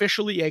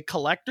officially a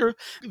collector.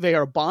 They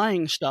are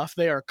buying stuff,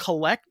 they are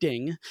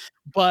collecting,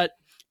 but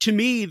to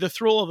me, the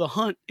thrill of the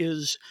hunt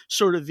is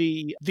sort of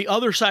the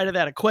other side of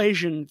that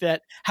equation.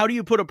 That how do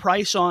you put a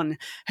price on,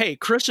 hey,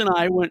 Chris and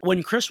I,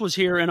 when Chris was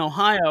here in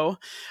Ohio,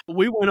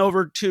 we went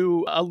over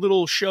to a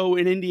little show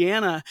in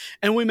Indiana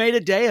and we made a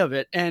day of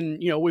it. And,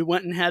 we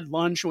went and had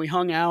lunch and we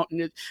hung out,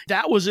 and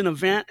that was an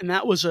event, and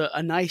that was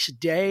a nice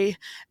day.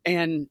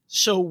 And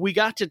so we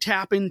got to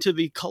tap into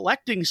the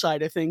collecting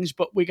side of things,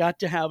 but we got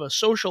to have a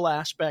social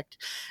aspect.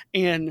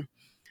 And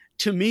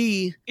to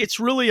me, it's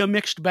really a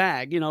mixed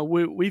bag.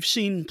 We've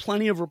seen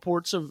plenty of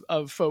reports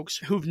of folks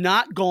who've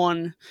not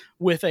gone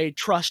with a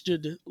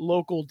trusted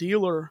local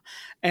dealer,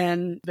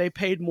 and they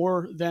paid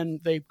more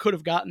than they could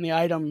have gotten the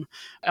item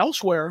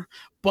elsewhere.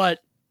 But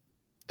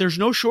there's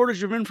no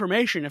shortage of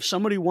information. If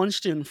somebody wants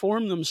to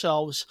inform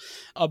themselves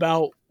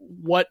about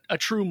what a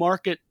true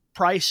market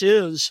price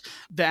is,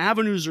 the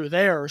avenues are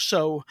there.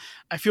 So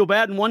I feel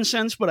bad in one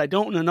sense, but I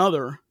don't in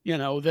another,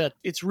 that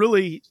it's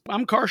really,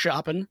 I'm car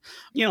shopping,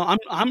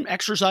 I'm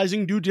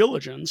exercising due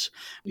diligence,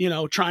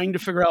 trying to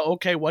figure out,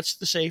 okay, what's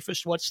the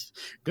safest, what's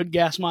good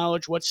gas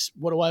mileage, what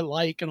do I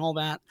like and all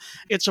that.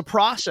 It's a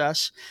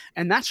process,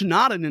 and that's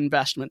not an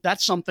investment.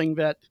 That's something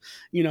that,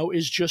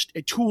 is just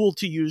a tool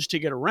to use to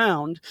get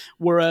around.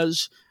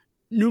 Whereas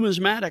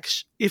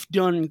numismatics, if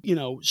done,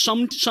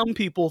 some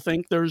people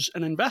think there's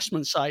an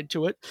investment side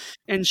to it.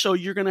 And so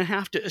you're going to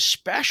have to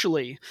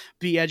especially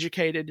be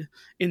educated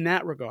in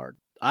that regard.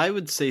 I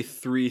would say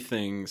three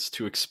things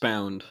to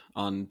expound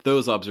on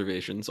those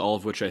observations, all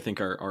of which I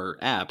think are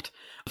apt.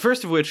 The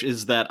first of which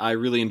is that I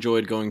really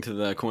enjoyed going to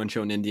the coin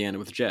show in Indiana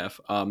with Jeff.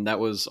 That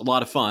was a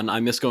lot of fun. I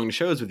miss going to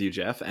shows with you,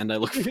 Jeff, and I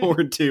look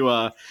forward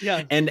to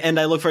Yeah. And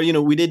I look for,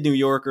 we did New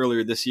York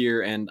earlier this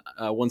year, and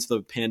once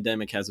the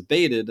pandemic has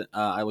abated,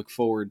 I look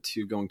forward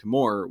to going to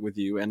more with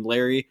you. And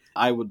Larry,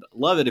 I would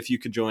love it if you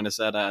could join us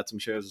at some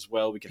shows as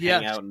well. We could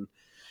hang out and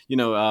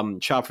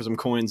shop for some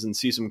coins and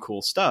see some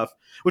cool stuff,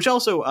 which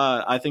also,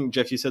 I think,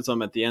 Jeff, you said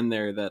something at the end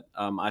there that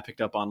I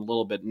picked up on a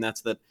little bit, and that's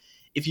that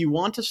if you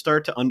want to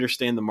start to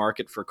understand the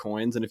market for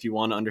coins, and if you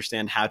want to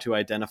understand how to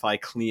identify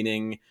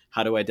cleaning,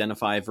 how to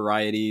identify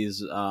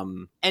varieties,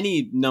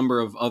 any number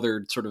of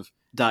other sort of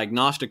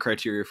diagnostic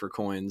criteria for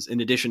coins, in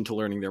addition to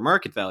learning their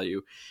market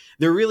value,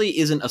 there really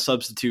isn't a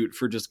substitute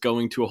for just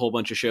going to a whole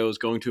bunch of shows,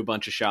 going to a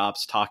bunch of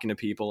shops, talking to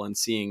people, and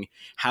seeing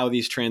how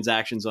these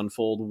transactions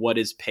unfold, what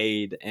is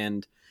paid,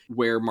 and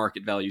where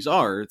market values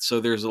are.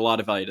 So there's a lot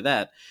of value to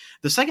that.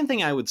 The second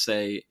thing I would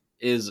say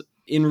is,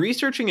 in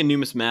researching a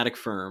numismatic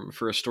firm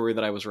for a story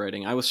that I was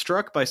writing, I was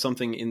struck by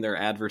something in their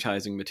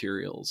advertising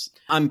materials.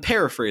 I'm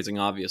paraphrasing,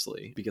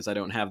 obviously, because I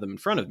don't have them in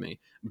front of me,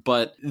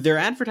 but their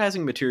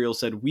advertising material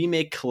said, "We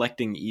make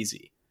collecting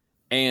easy."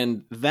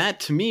 And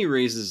that, to me,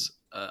 raises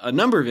a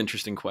number of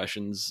interesting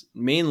questions.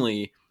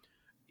 Mainly,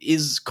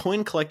 is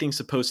coin collecting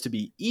supposed to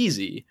be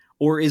easy?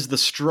 Or is the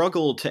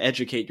struggle to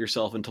educate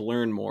yourself and to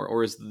learn more?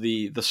 Or is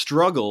the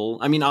struggle,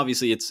 I mean,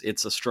 obviously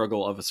it's a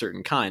struggle of a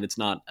certain kind. It's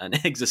not an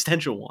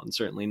existential one,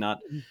 certainly not.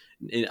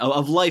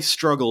 Of life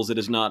struggles, it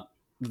is not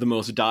the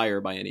most dire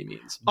by any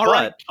means. All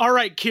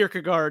right,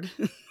 Kierkegaard.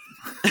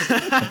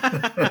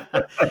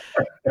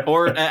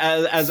 Or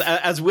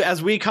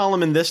as we call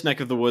him in this neck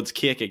of the woods,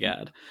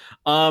 Kierkegaard.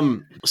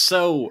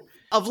 So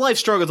of life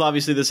struggles,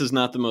 obviously this is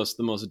not the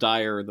most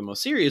dire or the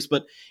most serious,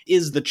 but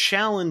is the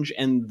challenge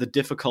and the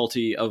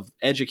difficulty of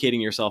educating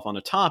yourself on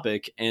a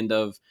topic and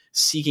of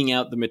seeking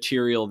out the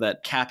material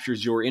that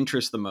captures your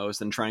interest the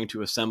most and trying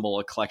to assemble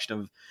a collection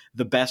of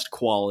the best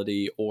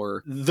quality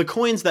or the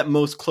coins that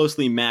most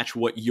closely match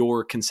what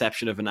your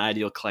conception of an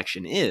ideal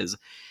collection is.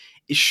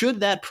 Should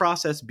that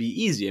process be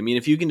easy? I mean,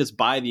 if you can just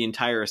buy the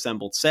entire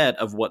assembled set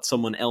of what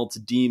someone else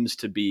deems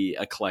to be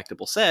a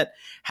collectible set,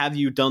 have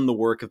you done the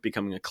work of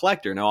becoming a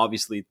collector? Now,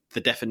 obviously,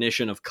 the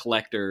definition of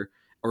collector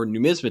or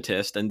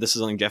numismatist, and this is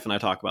something Jeff and I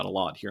talk about a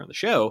lot here on the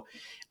show,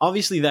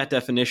 obviously that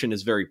definition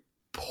is very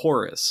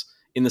porous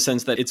in the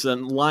sense that it's a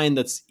line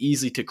that's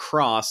easy to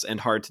cross and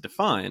hard to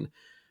define.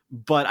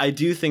 But I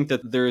do think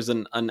that there is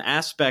an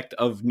aspect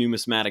of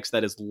numismatics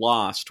that is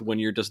lost when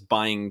you're just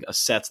buying a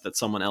sets that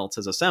someone else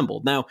has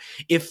assembled. Now,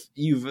 if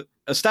you've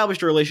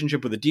established a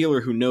relationship with a dealer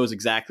who knows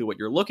exactly what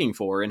you're looking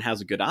for and has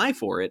a good eye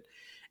for it,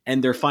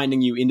 and they're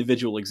finding you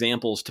individual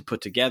examples to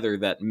put together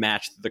that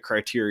match the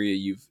criteria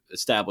you've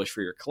established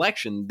for your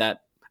collection,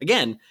 that,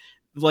 again,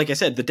 like I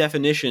said, the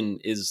definition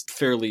is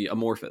fairly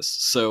amorphous.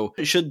 So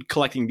should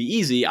collecting be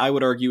easy? I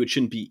would argue it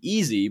shouldn't be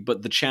easy,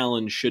 but the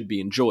challenge should be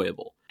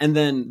enjoyable. And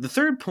then the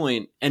third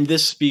point, and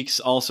this speaks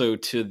also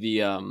to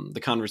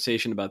the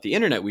conversation about the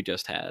internet we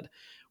just had,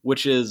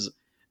 which is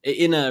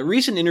in a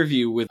recent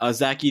interview with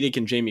Zach Edick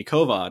and Jamie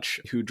Kovacs,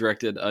 who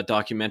directed a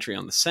documentary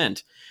on the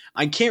cent.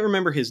 I can't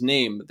remember his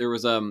name. There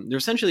was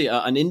essentially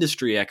an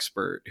industry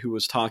expert who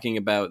was talking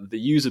about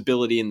the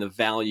usability and the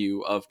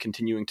value of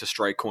continuing to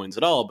strike coins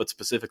at all, but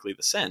specifically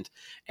the cent.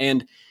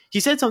 And he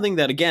said something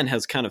that, again,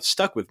 has kind of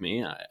stuck with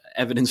me,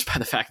 evidenced by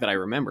the fact that I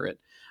remember it.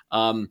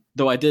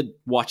 Though I did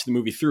watch the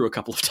movie through a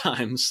couple of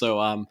times, so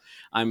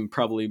I'm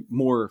probably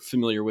more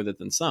familiar with it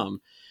than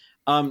some.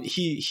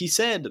 He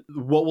said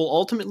what will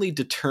ultimately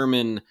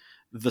determine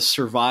the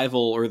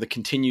survival or the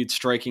continued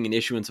striking and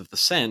issuance of the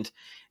cent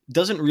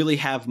doesn't really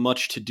have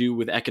much to do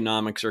with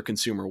economics or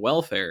consumer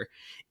welfare.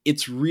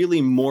 It's really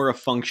more a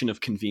function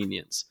of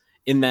convenience,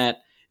 in that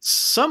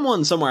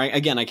someone somewhere,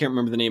 again, I can't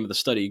remember the name of the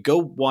study, go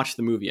watch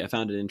the movie. I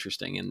found it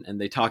interesting, and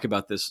they talk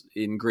about this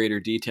in greater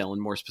detail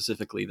and more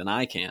specifically than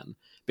I can,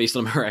 based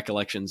on my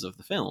recollections of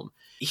the film.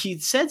 He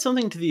said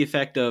something to the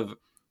effect of,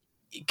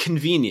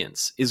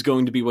 convenience is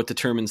going to be what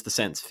determines the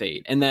cent's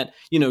fate. And that,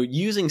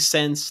 using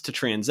cents to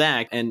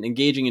transact and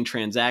engaging in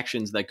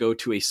transactions that go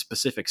to a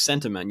specific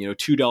sentiment,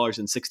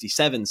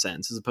 $2.67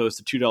 as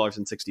opposed to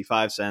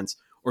 $2.65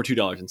 or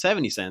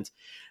 $2.70,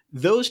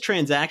 those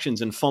transactions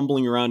and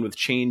fumbling around with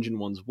change in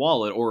one's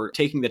wallet or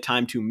taking the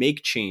time to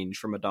make change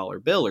from a dollar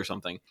bill or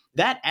something,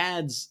 that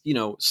adds,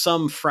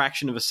 some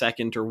fraction of a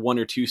second or 1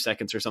 or 2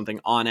 seconds or something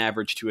on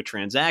average to a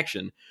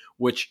transaction,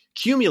 which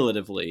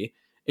cumulatively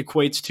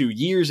equates to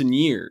years and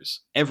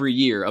years, every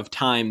year of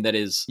time that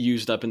is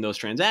used up in those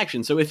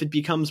transactions. So if it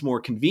becomes more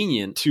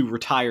convenient to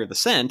retire the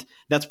cent,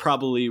 that's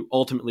probably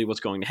ultimately what's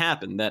going to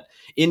happen. That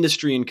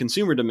industry and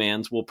consumer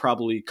demands will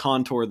probably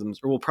contour them,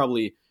 or will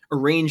probably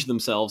arrange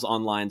themselves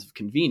on lines of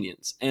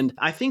convenience. And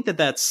I think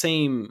that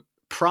same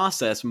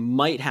process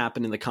might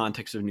happen in the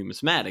context of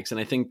numismatics. And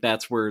I think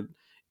that's where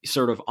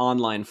sort of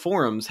online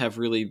forums have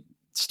really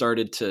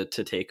started to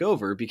take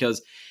over,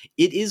 because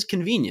it is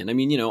convenient. I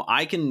mean,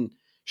 I can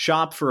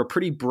shop for a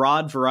pretty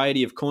broad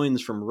variety of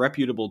coins from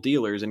reputable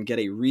dealers and get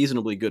a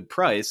reasonably good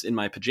price in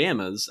my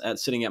pajamas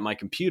sitting at my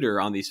computer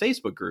on these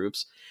Facebook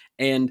groups.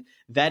 And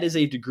that is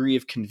a degree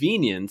of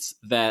convenience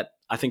that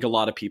I think a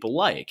lot of people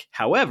like.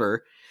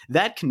 However,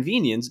 that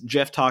convenience,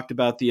 Jeff talked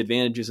about the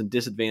advantages and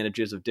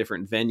disadvantages of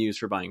different venues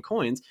for buying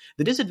coins.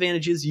 The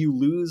disadvantage is you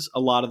lose a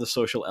lot of the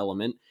social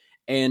element,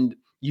 and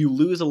you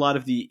lose a lot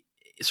of the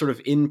sort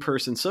of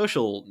in-person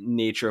social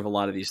nature of a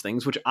lot of these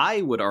things, which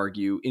I would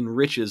argue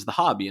enriches the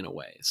hobby in a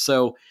way.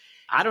 So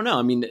I don't know.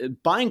 I mean,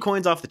 buying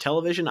coins off the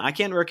television, I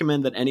can't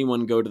recommend that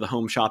anyone go to the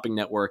Home Shopping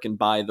Network and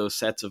buy those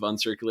sets of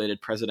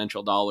uncirculated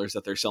presidential dollars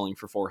that they're selling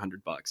for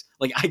 $400.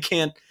 Like, I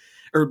can't,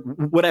 or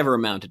whatever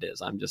amount it is.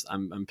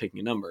 I'm picking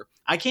a number.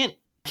 I can't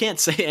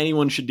say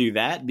anyone should do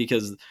that,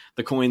 because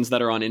the coins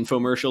that are on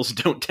infomercials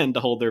don't tend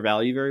to hold their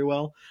value very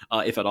well,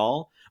 if at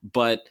all.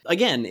 But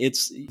again,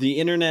 the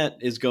internet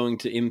is going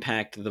to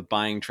impact the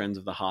buying trends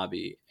of the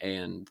hobby,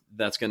 and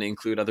that's going to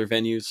include other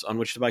venues on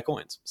which to buy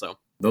coins. So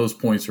those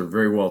points are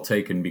very well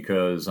taken,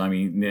 because, I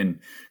mean, and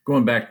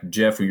going back to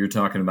Jeff, when you're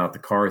talking about the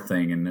car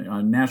thing,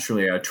 and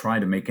naturally I try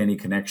to make any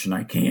connection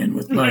I can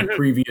with my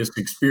previous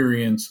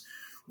experience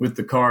with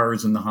the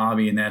cars and the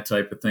hobby and that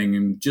type of thing.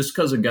 And just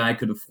because a guy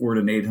could afford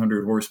an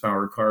 800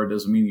 horsepower car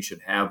doesn't mean he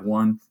should have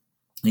one.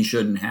 He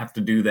shouldn't have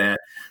to do that.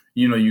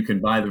 You know, you can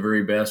buy the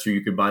very best, or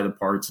you could buy the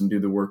parts and do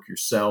the work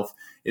yourself.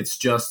 It's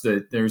just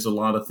that there's a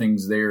lot of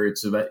things there.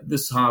 It's about,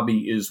 this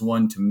hobby is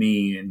one, to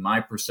me, and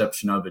my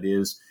perception of it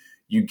is,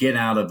 you get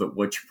out of it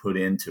what you put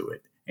into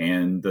it.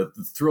 And the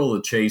thrill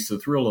of the chase, the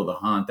thrill of the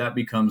hunt, that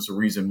becomes the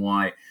reason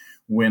why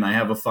when I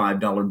have a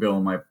 $5 bill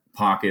in my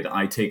pocket,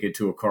 I take it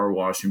to a car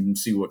wash and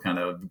see what kind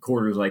of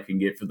quarters I can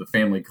get for the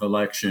family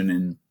collection.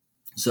 And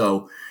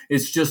so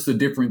it's just the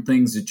different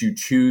things that you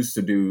choose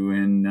to do,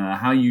 and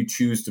how you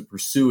choose to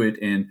pursue it.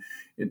 And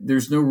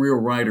there's no real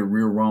right or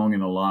real wrong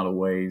in a lot of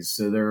ways.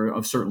 So there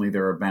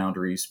are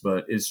boundaries,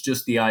 but it's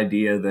just the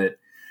idea that,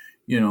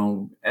 you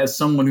know, as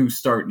someone who's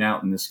starting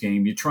out in this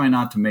game, you try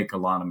not to make a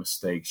lot of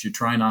mistakes. You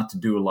try not to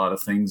do a lot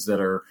of things that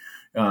are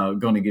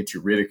going to get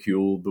you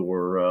ridiculed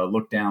or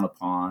looked down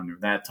upon, or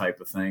that type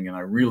of thing. And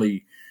I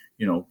really,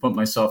 you know, put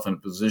myself in a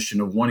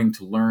position of wanting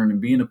to learn and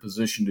be in a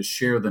position to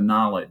share the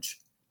knowledge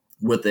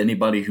with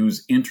anybody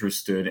who's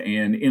interested,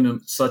 and in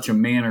such a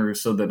manner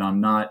so that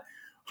I'm not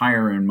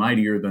higher and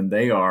mightier than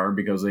they are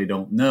because they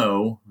don't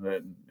know.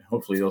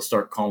 Hopefully they'll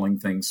start calling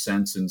things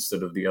sense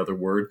instead of the other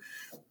word.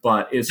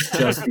 But it's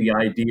just the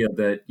idea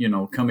that, you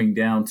know, coming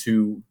down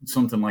to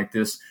something like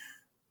this,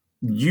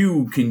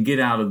 you can get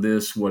out of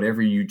this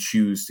whatever you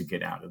choose to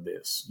get out of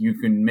this. You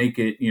can make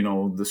it, you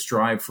know, the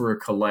strive for a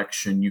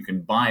collection. You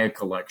can buy a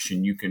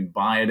collection. You can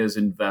buy it as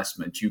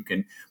investment. You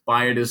can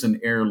buy it as an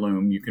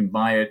heirloom. You can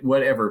buy it,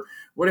 whatever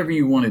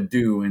you want to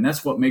do. And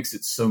that's what makes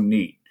it so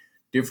neat.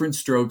 Different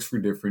strokes for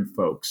different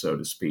folks, so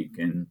to speak.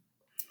 And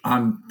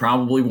I'm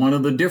probably one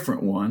of the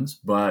different ones,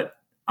 but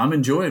I'm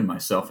enjoying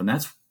myself. And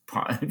that's,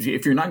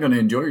 if you're not going to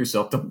enjoy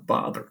yourself, don't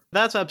bother.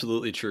 That's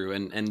absolutely true.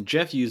 And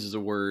Jeff uses a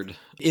word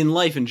in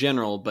life in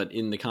general, but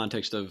in the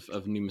context of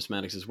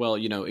numismatics as well,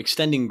 you know,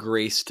 extending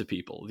grace to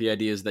people. The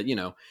idea is that, you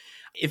know,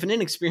 if an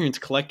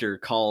inexperienced collector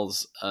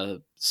calls a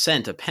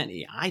cent a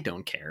penny, I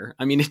don't care.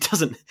 I mean,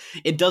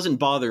 it doesn't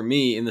bother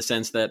me, in the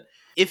sense that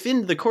if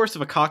in the course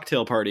of a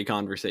cocktail party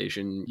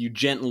conversation, you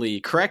gently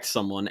correct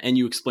someone and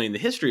you explain the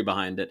history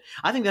behind it,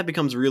 I think that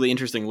becomes a really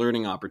interesting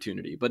learning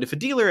opportunity. But if a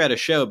dealer at a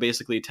show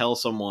basically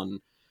tells someone,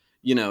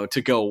 you know, to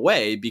go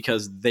away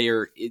because they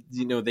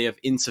have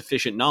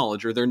insufficient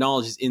knowledge, or their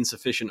knowledge is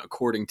insufficient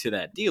according to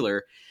that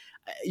dealer,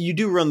 you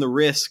do run the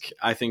risk,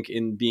 I think,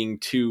 in being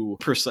too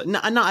precise. No,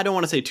 I don't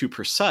want to say too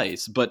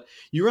precise, but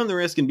you run the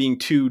risk in being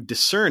too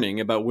discerning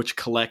about which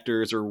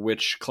collectors or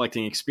which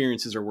collecting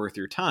experiences are worth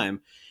your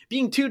time.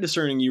 Being too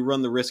discerning, you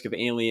run the risk of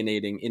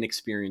alienating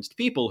inexperienced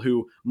people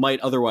who might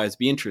otherwise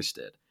be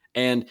interested.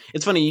 And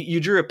it's funny,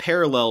 you drew a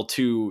parallel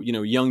to, you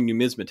know, young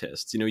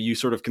numismatists. You know, you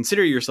sort of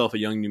consider yourself a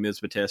young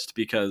numismatist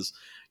because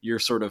you're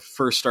sort of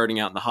first starting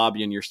out in the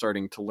hobby and you're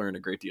starting to learn a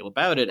great deal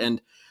about it. And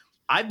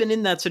I've been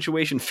in that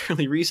situation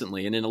fairly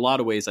recently, and in a lot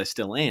of ways I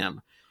still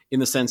am,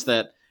 in the sense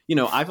that, you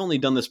know, I've only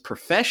done this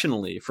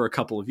professionally for a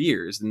couple of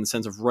years, in the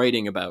sense of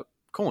writing about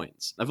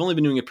coins. I've only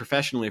been doing it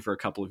professionally for a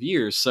couple of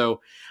years. So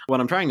what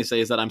I'm trying to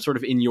say is that I'm sort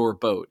of in your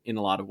boat in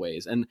a lot of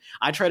ways. And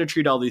I try to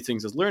treat all these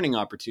things as learning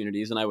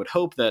opportunities. And I would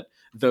hope that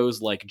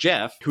those like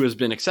Jeff, who has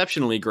been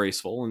exceptionally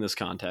graceful in this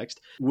context,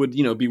 would,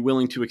 you know, be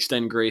willing to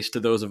extend grace to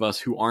those of us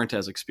who aren't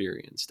as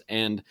experienced.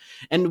 And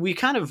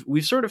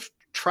we've sort of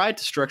tried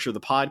to structure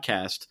the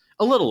podcast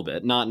a little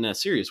bit, not in a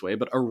serious way,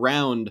 but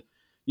around,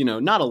 you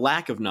know, not a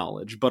lack of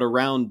knowledge, but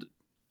around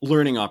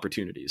learning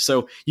opportunities.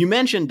 So you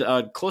mentioned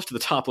close to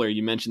the top layer,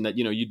 you mentioned that,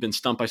 you know, you'd been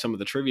stumped by some of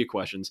the trivia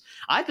questions.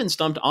 I've been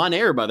stumped on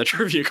air by the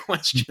trivia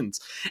questions.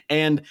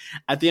 And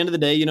at the end of the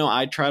day, you know,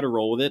 I try to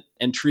roll with it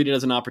and treat it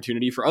as an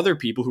opportunity for other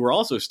people who are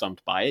also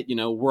stumped by it. You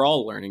know, we're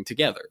all learning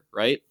together,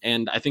 right?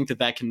 And I think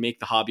that can make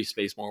the hobby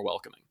space more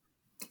welcoming.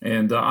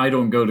 And I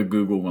don't go to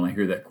Google when I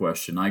hear that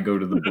question. I go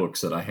to the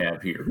books that I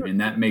have here, and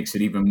that makes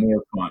it even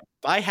more fun.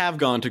 I have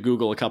gone to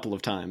Google a couple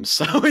of times,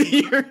 so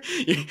you're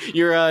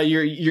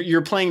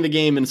playing the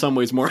game in some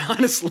ways more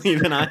honestly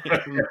than I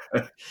am.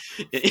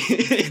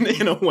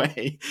 in a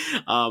way,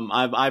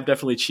 I've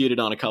definitely cheated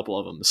on a couple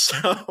of them.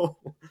 So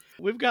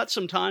we've got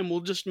some time. We'll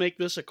just make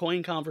this a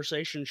coin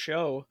conversation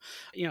show.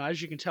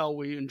 As you can tell,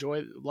 we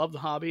love the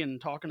hobby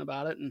and talking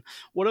about it. And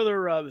what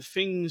other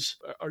things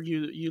are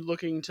you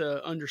looking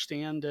to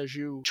understand as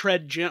you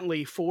tread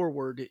gently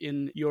forward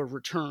in your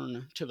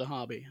return to the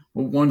hobby?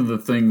 Well, one of the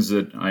things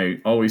that I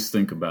always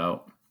think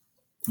about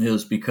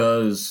is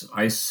because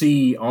I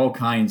see all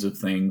kinds of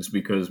things,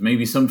 because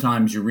maybe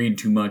sometimes you read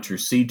too much or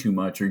see too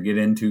much or get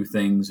into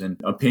things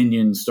and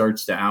opinion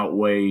starts to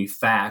outweigh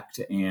fact.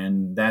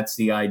 And that's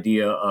the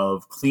idea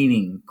of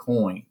cleaning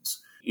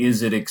coins.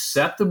 Is it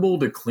acceptable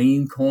to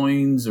clean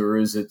coins, or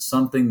is it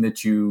something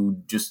that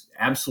you just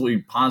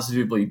absolutely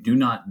positively do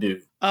not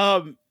do?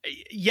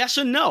 Yes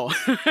and no.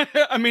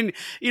 I mean,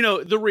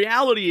 the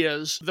reality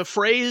is the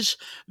phrase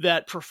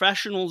that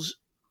professionals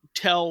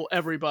tell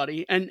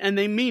everybody, and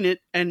they mean it,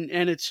 and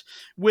it's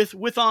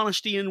with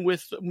honesty and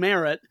with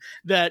merit,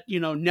 that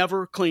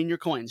never clean your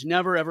coins,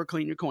 never ever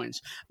clean your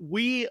coins.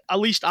 At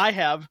least I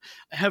have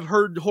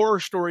heard horror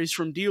stories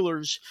from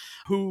dealers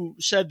who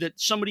said that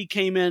somebody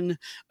came in,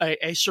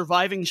 a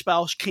surviving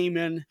spouse came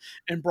in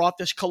and brought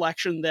this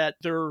collection that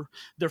their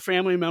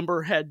family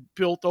member had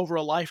built over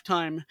a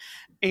lifetime,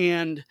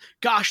 and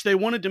gosh, they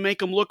wanted to make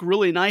them look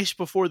really nice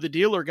before the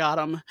dealer got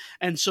them,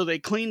 and so they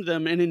cleaned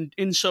them, and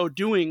in so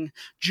doing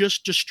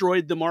just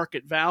destroyed the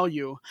market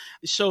value.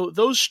 So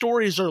those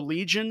stories are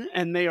legion,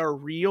 and they are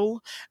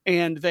real,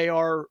 and they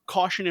are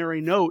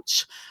cautionary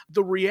notes.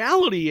 The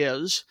reality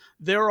is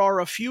there are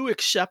a few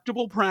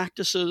acceptable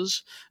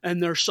practices,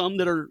 and there's some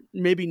that are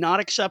maybe not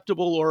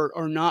acceptable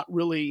or not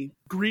really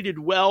greeted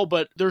well,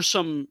 but there's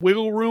some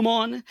wiggle room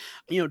on.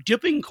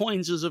 Dipping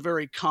coins is a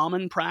very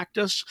common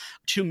practice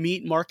to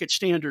meet market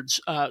standards.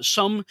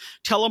 Some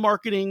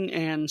telemarketing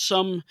and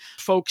some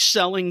folks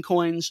selling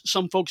coins,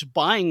 some folks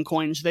buying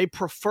coins, they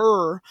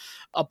prefer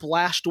a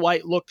blast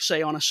white look,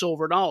 say, on a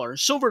silver dollar.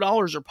 Silver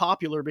dollars are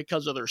popular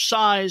because of their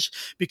size,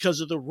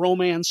 because of the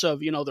romance of,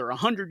 they're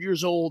 100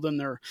 years old, and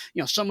they're,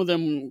 some of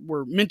them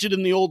were minted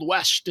in the Old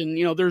West, and,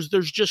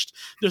 there's just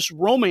this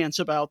romance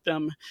about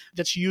them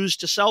that's used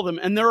to sell them.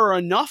 And there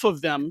are enough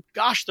of them,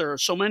 gosh, there are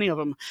so many of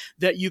them,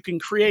 that you can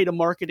create a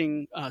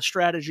marketing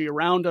strategy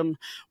around them,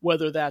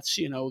 whether that's,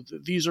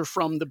 these are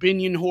from the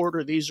Binion hoard,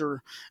 or these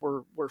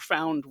were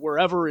found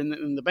wherever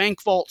in the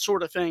bank vault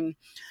sort of thing.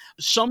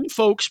 Some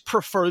folks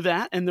prefer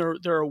that, and there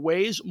are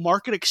ways,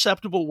 market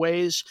acceptable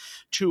ways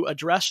to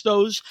address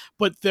those,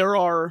 but there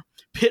are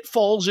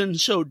pitfalls in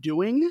so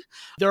doing.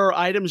 There are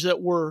items that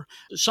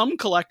some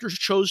collectors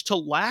chose to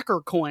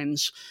lacquer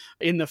coins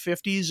in the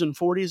 50s and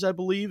 40s, I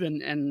believe,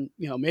 and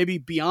maybe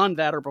beyond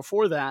that or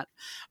before that.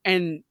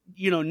 And,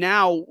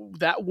 now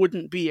that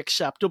wouldn't be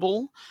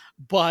acceptable,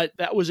 but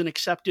that was an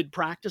accepted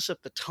practice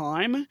at the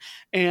time.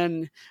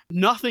 And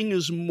nothing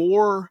is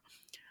more,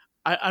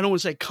 I don't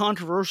want to say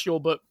controversial,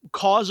 but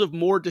cause of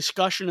more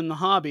discussion in the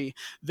hobby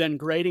than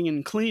grading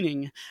and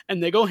cleaning.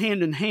 And they go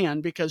hand in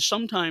hand, because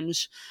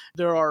sometimes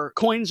there are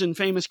coins in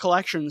famous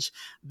collections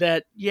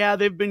that,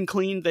 they've been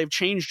cleaned, they've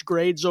changed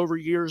grades over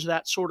years,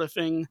 that sort of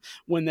thing,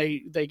 when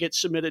they get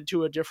submitted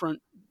to a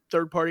different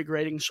third-party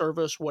grading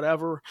service,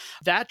 whatever.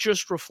 That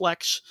just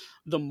reflects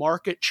the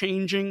market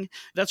changing.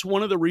 That's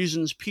one of the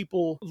reasons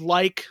people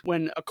like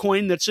when a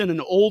coin that's in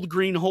an old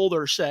green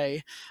holder,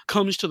 say,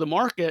 comes to the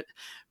market.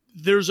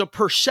 There's a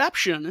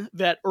perception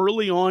that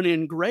early on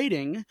in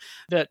grading,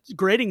 that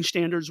grading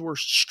standards were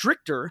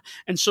stricter.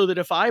 And so that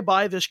if I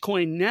buy this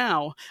coin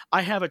now,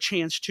 I have a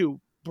chance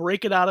to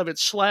break it out of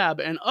its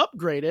slab and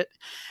upgrade it.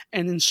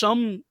 And in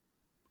some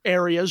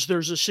areas,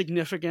 there's a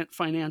significant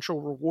financial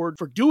reward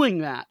for doing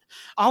that.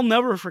 I'll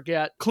never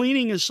forget,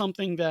 cleaning is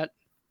something that,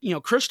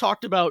 Chris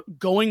talked about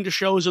going to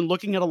shows and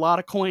looking at a lot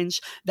of coins.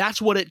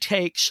 That's what it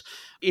takes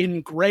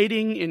in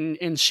grading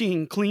and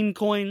seeing clean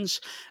coins.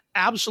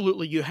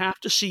 Absolutely, you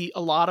have to see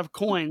a lot of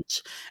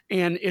coins.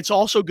 And it's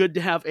also good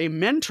to have a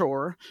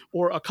mentor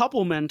or a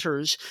couple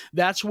mentors.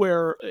 That's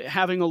where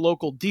having a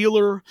local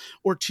dealer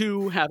or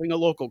two, having a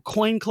local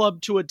coin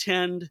club to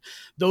attend,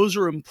 those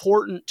are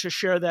important to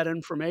share that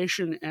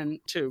information and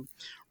to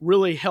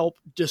really help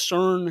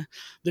discern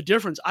the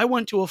difference. I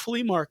went to a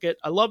flea market.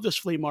 I love this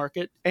flea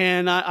market.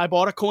 And I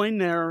bought a coin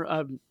there,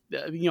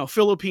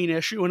 Philippine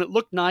issue, and it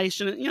looked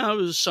nice. And it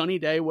was a sunny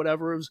day,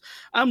 whatever.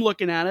 I'm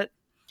looking at it.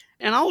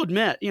 And I'll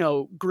admit,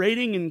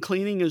 grading and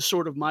cleaning is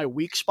sort of my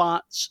weak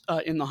spots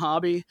in the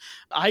hobby.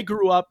 I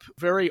grew up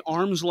very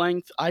arm's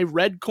length. I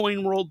read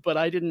Coin World, but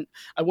I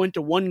went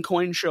to one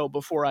coin show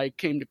before I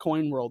came to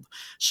Coin World.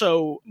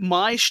 So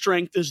my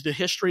strength is the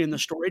history and the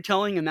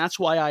storytelling, and that's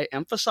why I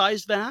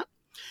emphasize that.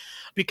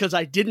 because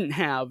I didn't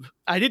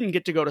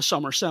get to go to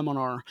summer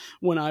seminar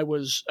when I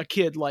was a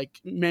kid, like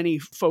many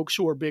folks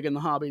who are big in the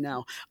hobby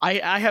now.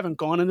 I haven't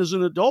gone in as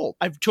an adult.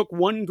 I took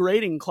one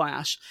grading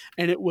class,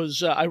 and it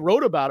was, I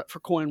wrote about it for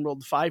Coin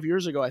World 5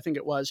 years ago, I think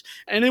it was,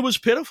 and it was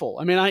pitiful.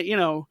 I mean,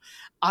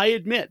 I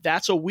admit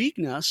that's a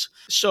weakness.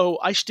 So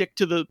I stick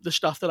to the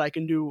stuff that I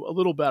can do a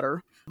little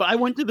better. But I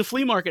went to the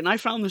flea market and I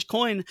found this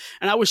coin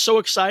and I was so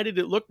excited.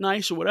 It looked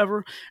nice or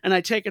whatever. And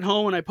I take it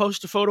home and I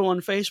post a photo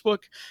on Facebook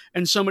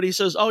and somebody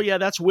says, "Oh yeah,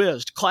 that's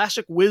whizzed,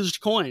 classic whizzed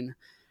coin."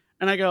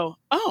 And I go,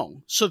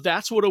 "Oh, so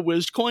that's what a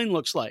whizzed coin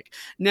looks like."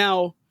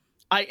 Now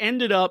I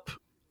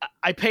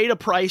paid a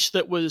price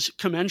that was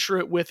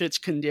commensurate with its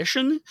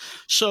condition.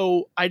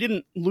 So I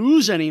didn't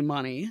lose any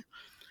money.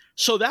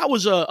 So that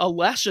was a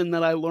lesson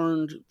that I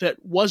learned that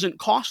wasn't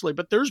costly,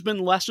 but there's been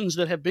lessons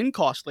that have been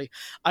costly.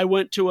 I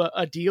went to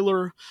a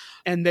dealer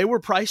and they were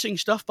pricing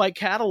stuff by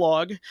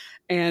catalog,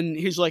 and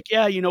he's like,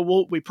 "Yeah,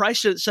 we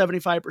priced it at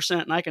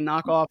 75% and I can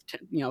knock off,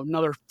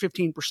 another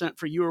 15%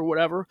 for you or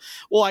whatever."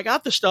 Well, I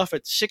got the stuff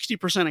at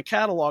 60% of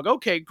catalog.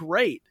 Okay,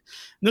 great.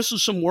 This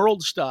is some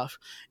world stuff,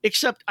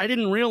 except I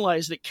didn't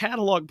realize that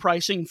catalog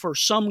pricing for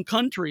some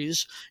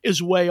countries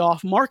is way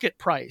off market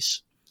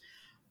price.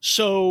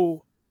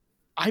 So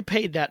I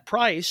paid that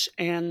price,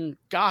 and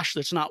gosh,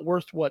 that's not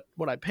worth what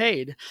I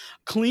paid.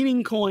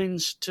 Cleaning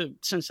coins,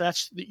 since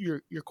that's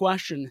your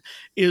question,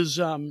 is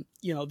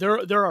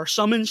there are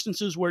some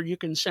instances where you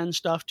can send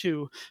stuff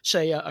to,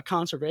 say, a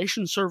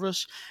conservation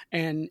service,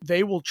 and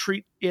they will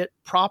treat it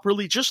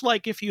properly. Just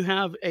like if you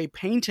have a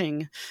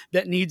painting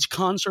that needs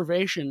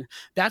conservation,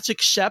 that's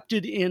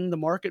accepted in the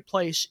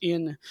marketplace,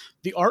 in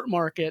the art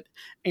market,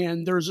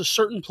 and there's a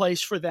certain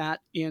place for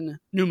that in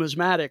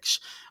numismatics.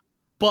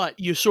 But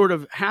you sort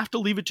of have to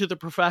leave it to the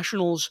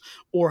professionals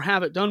or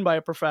have it done by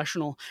a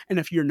professional. And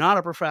if you're not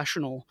a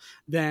professional,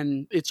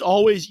 then it's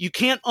always, you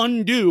can't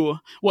undo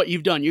what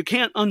you've done. You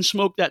can't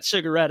unsmoke that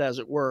cigarette, as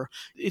it were.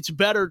 It's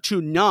better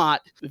to not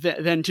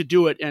than to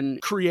do it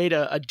and create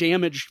a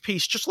damaged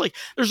piece. Just like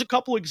there's a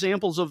couple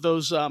examples of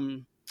those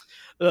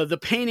the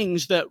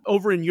paintings that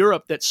over in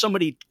Europe that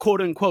somebody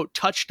quote unquote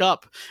touched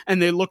up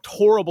and they looked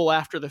horrible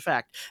after the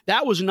fact.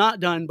 That was not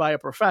done by a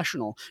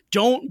professional.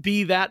 Don't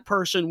be that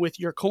person with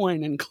your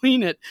coin and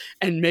clean it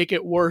and make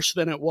it worse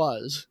than it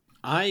was.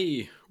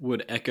 I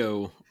would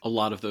echo a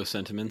lot of those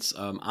sentiments.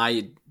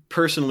 I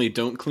personally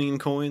don't clean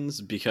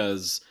coins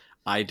because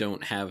I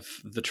don't have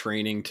the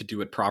training to do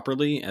it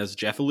properly, as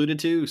Jeff alluded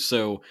to.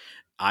 So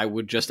I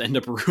would just end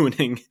up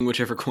ruining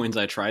whichever coins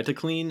I try to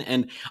clean.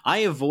 And I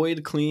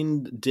avoid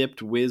cleaned,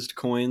 dipped, whizzed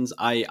coins.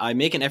 I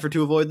make an effort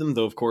to avoid them,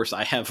 though, of course,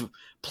 I have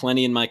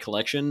plenty in my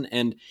collection.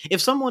 And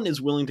if someone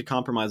is willing to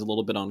compromise a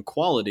little bit on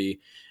quality,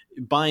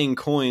 buying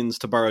coins,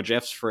 to borrow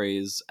Jeff's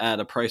phrase,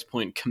 at a price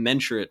point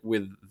commensurate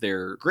with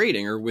their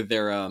grading or with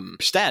their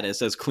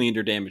status as cleaned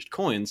or damaged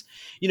coins,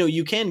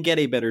 you can get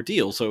a better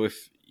deal. So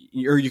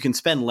or you can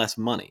spend less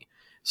money.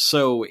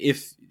 So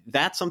if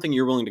that's something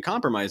you're willing to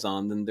compromise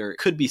on, then there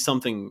could be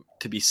something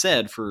to be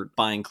said for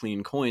buying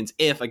clean coins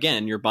if,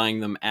 again, you're buying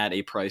them at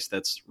a price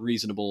that's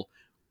reasonable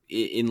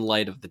in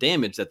light of the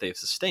damage that they've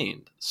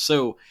sustained.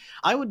 So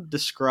I would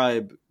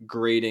describe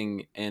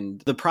grading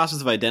and the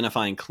process of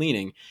identifying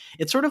cleaning,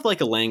 it's sort of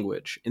like a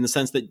language in the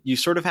sense that you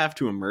sort of have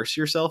to immerse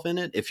yourself in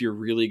it if you're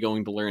really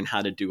going to learn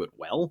how to do it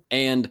well.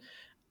 And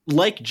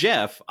like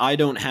Jeff, I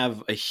don't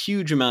have a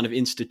huge amount of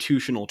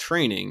institutional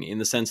training in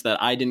the sense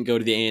that I didn't go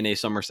to the ANA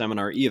summer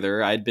seminar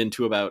either. I'd been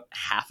to about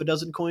half a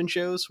dozen coin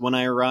shows when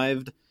I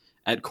arrived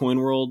at Coin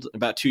World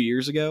about 2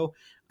 years ago.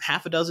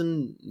 Half a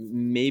dozen,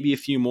 maybe a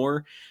few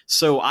more.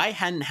 So I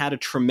hadn't had a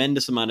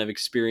tremendous amount of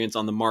experience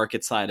on the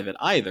market side of it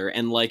either.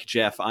 And like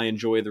Jeff, I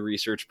enjoy the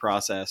research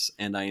process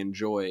and I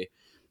enjoy,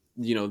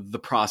 the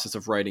process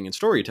of writing and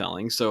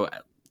storytelling. So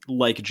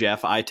like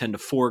Jeff, I tend to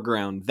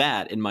foreground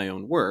that in my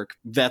own work.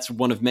 That's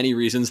one of many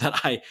reasons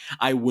that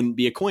I wouldn't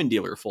be a coin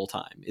dealer full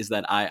time, is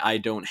that I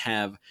don't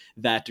have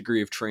that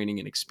degree of training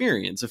and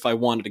experience. If I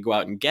wanted to go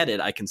out and get it,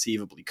 I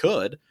conceivably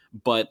could,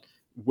 but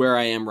where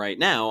I am right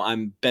now,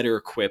 I'm better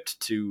equipped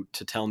to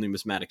tell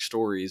numismatic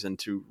stories and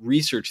to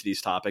research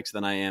these topics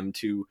than I am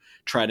to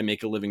try to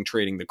make a living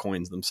trading the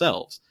coins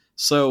themselves.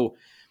 So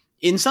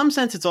in some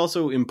sense, it's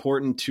also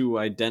important to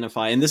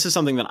identify, and this is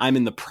something that I'm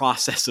in the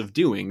process of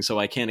doing, so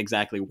I can't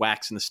exactly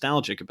wax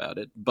nostalgic about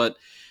it, but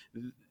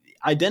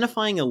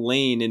identifying a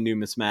lane in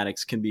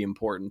numismatics can be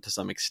important to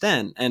some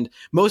extent. And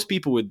most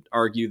people would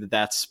argue that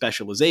that's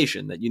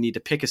specialization, that you need to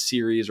pick a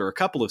series or a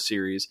couple of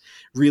series,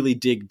 really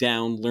dig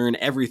down, learn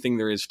everything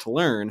there is to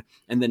learn,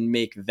 and then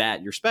make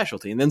that your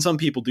specialty. And then some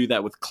people do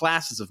that with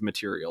classes of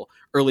material.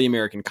 Early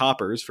American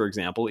coppers, for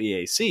example,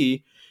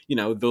 EAC,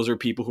 those are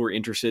people who are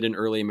interested in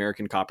early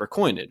American copper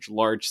coinage,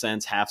 large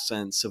cents, half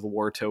cents, Civil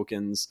War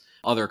tokens,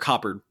 other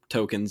copper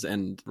tokens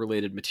and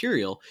related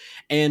material.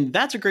 And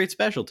that's a great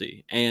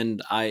specialty.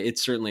 And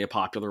it's certainly a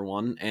popular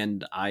one.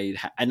 And I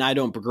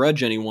don't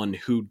begrudge anyone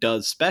who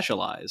does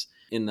specialize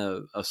in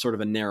a sort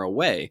of a narrow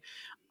way.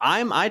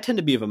 I tend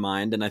to be of a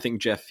mind, and I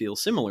think Jeff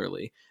feels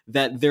similarly,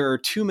 that there are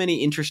too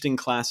many interesting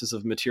classes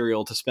of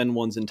material to spend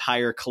one's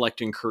entire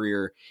collecting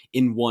career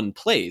in one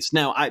place.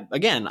 Now,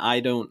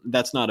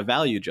 that's not a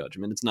value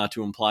judgment. It's not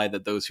to imply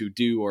that those who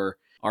do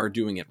are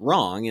doing it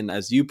wrong. And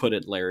as you put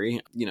it,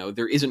 Larry,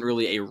 there isn't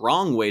really a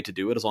wrong way to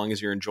do it as long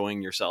as you're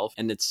enjoying yourself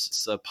and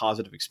it's a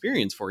positive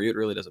experience for you. It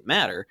really doesn't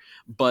matter.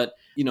 But,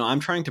 I'm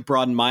trying to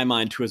broaden my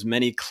mind to as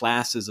many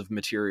classes of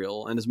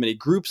material and as many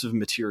groups of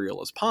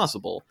material as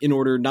possible in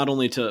order not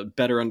only to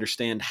better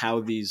understand how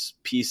these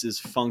pieces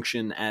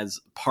function as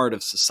part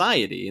of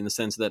society, in the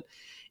sense that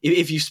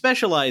if you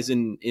specialize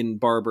in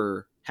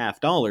barber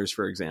 $50,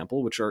 for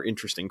example, which are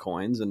interesting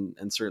coins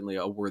and certainly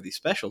a worthy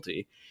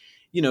specialty,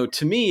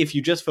 to me, if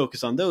you just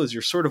focus on those,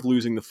 you're sort of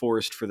losing the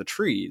forest for the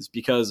trees,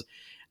 because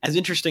as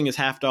interesting as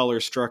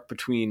 $50 struck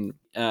between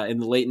in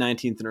the late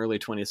 19th and early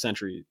 20th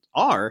century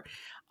are,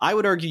 I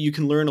would argue you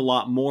can learn a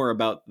lot more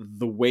about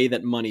the way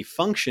that money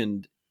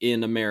functioned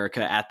in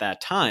America at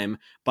that time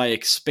by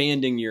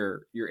expanding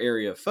your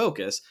area of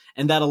focus.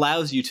 And that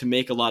allows you to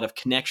make a lot of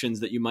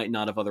connections that you might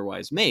not have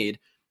otherwise made.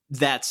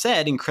 That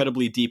said,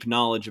 incredibly deep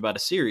knowledge about a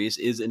series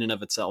is in and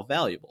of itself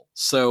valuable.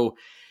 So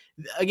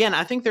again,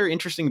 I think there are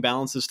interesting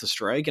balances to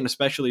strike, and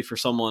especially for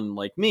someone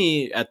like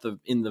me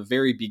in the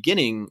very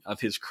beginning of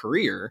his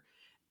career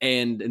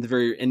and in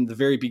the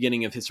very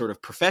beginning of his sort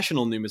of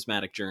professional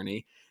numismatic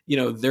journey,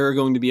 there are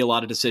going to be a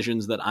lot of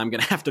decisions that I'm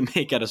going to have to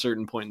make at a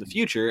certain point in the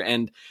future.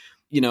 And,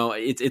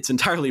 it's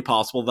entirely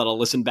possible that I'll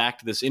listen back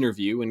to this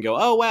interview and go,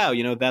 oh, wow,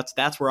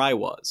 that's where I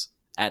was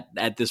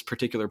at this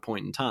particular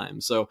point in time.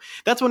 So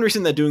that's one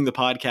reason that doing the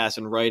podcast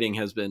and writing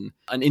has been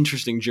an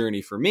interesting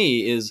journey for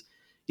me is,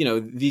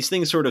 these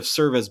things sort of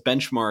serve as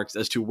benchmarks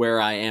as to where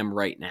I am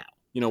right now.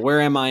 Where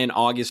am I in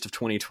August of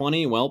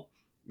 2020? Well,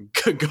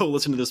 go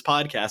listen to this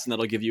podcast and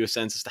that'll give you a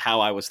sense as to how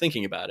I was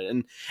thinking about it.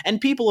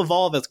 And people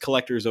evolve as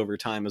collectors over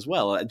time as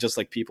well, just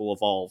like people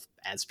evolve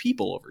as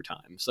people over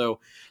time. So,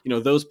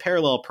 those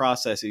parallel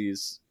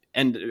processes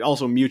and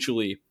also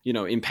mutually,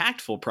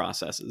 impactful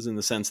processes in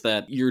the sense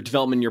that your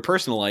development in your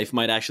personal life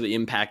might actually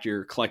impact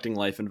your collecting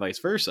life and vice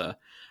versa.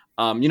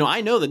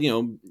 I know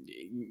that,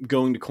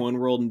 going to Coin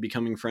World and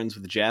becoming friends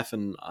with Jeff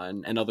and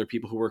other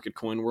people who work at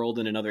Coin World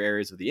and in other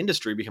areas of the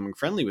industry, becoming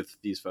friendly with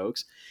these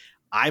folks,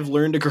 I've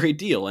learned a great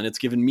deal, and it's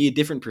given me a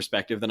different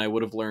perspective than I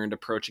would have learned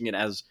approaching it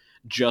as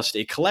just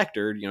a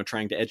collector,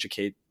 trying to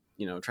educate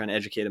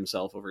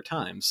himself over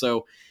time.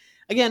 So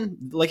again,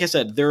 like I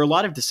said, there are a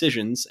lot of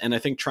decisions, and I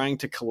think trying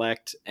to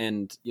collect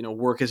and,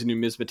 work as a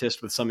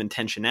numismatist with some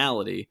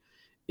intentionality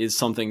is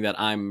something that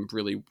I'm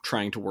really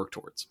trying to work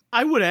towards.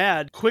 I would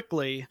add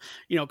quickly,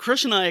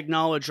 Chris and I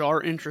acknowledge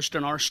our interest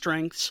and our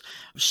strengths.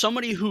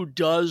 Somebody who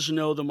does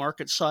know the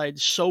market side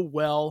so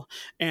well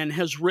and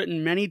has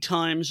written many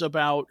times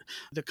about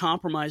the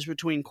compromise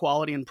between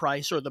quality and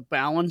price, or the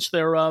balance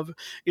thereof,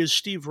 is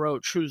Steve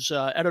Roach, who's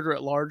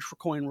editor-at-large for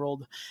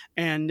CoinWorld.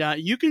 And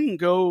you can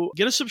go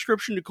get a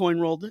subscription to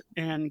CoinWorld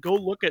and go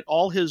look at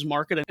all his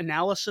market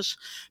analysis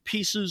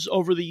pieces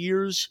over the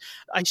years.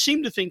 I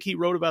seem to think he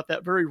wrote about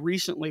that very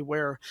recently,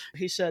 where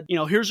he said,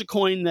 here's a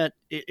coin that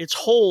it's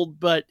hold,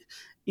 but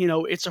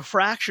it's a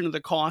fraction of the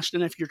cost.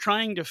 And if you're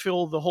trying to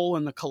fill the hole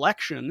in the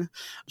collection,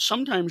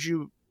 sometimes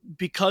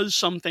because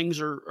some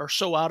things are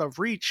so out of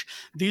reach,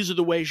 these are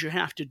the ways you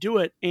have to do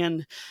it.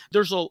 And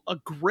there's a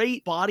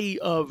great body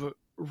of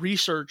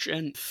research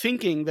and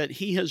thinking that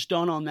he has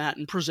done on that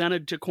and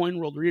presented to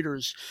CoinWorld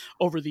readers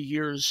over the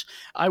years.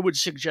 I would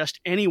suggest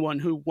anyone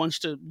who wants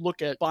to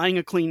look at buying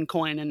a clean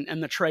coin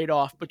and the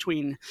trade-off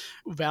between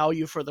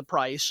value for the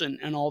price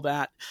and all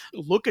that,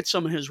 look at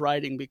some of his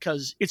writing,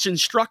 because it's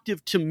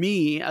instructive to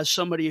me as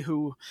somebody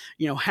who,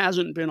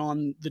 hasn't been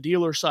on the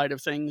dealer side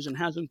of things and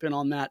hasn't been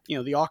on that,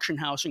 the auction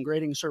house and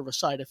grading service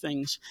side of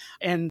things.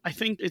 And I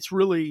think it's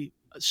really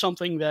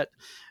something that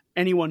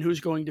anyone who's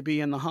going to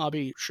be in the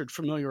hobby should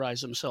familiarize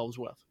themselves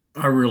with.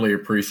 I really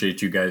appreciate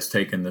you guys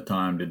taking the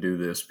time to do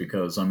this,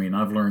 because,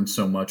 I've learned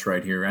so much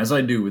right here, as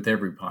I do with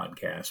every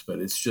podcast, but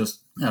it's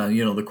just,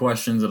 the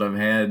questions that I've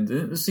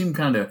had seem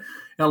kind of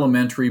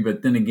elementary,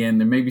 but then again,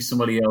 there may be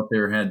somebody out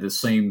there had the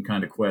same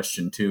kind of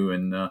question too,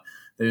 and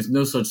there's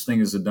no such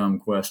thing as a dumb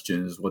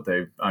question is what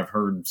I've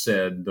heard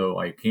said, though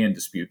I can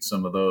dispute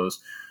some of those.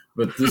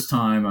 But this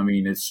time,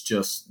 it's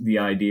just the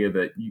idea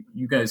that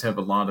you guys have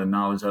a lot of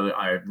knowledge.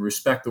 I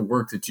respect the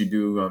work that you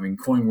do.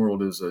 Coin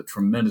World is a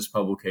tremendous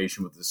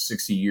publication with the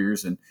 60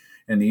 years and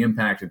the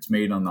impact it's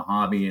made on the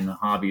hobby and the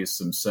hobbyists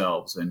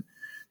themselves. And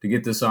to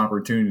get this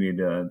opportunity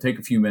to take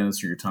a few minutes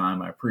of your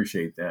time, I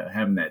appreciate that,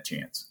 having that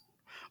chance.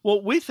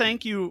 Well, we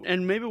thank you,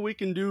 and maybe we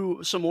can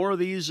do some more of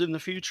these in the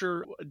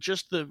future.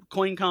 Just the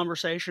coin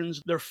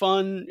conversations, they're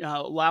fun,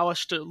 allow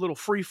us to a little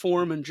free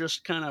form and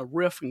just kind of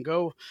riff and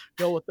go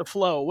with the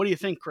flow. What do you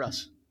think,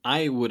 Chris?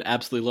 I would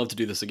absolutely love to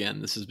do this again.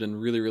 This has been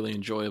really, really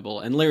enjoyable.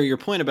 And Larry, your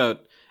point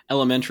about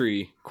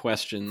elementary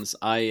questions,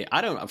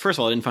 first of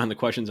all, I didn't find the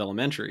questions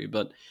elementary,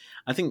 but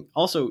I think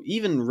also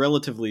even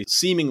relatively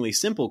seemingly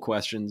simple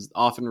questions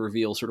often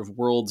reveal sort of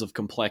worlds of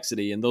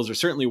complexity. And those are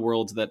certainly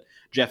worlds that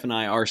Jeff and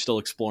I are still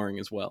exploring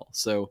as well.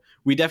 So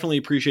we definitely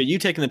appreciate you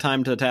taking the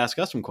time to ask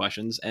us some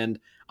questions. And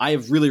I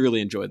have really,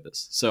 really enjoyed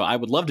this. So I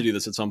would love to do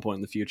this at some point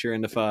in the future.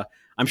 And if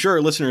I'm sure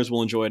our listeners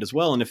will enjoy it as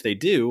well. And if they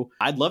do,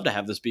 I'd love to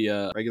have this be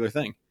a regular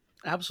thing.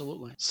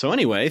 Absolutely. So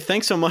anyway,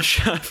 thanks so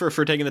much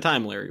for taking the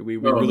time, Larry. We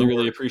really,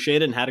 really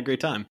appreciate it and had a great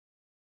time.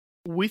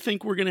 We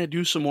think we're going to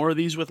do some more of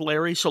these with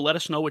Larry, so let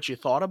us know what you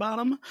thought about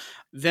them.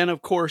 Then,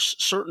 of course,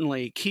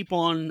 certainly keep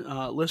on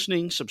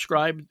listening,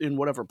 subscribe in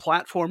whatever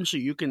platform so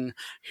you can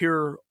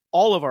hear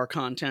all of our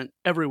content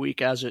every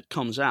week as it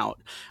comes out.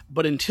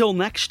 But until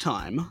next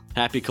time,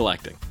 happy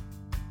collecting.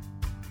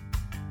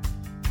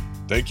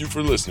 Thank you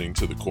for listening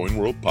to the Coin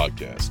World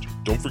Podcast.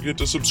 Don't forget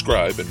to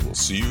subscribe, and we'll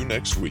see you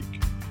next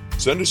week.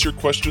 Send us your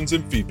questions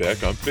and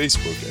feedback on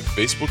Facebook at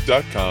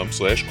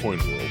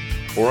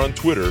facebook.com/coinworld or on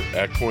Twitter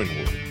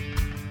 @coinworld.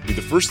 Be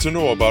the first to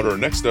know about our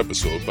next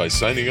episode by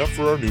signing up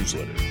for our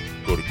newsletter.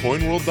 Go to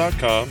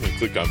coinworld.com and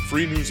click on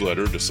free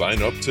newsletter to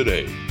sign up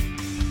today.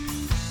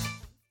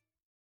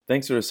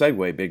 Thanks for the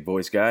segue, big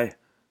voice guy.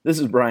 This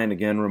is Brian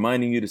again,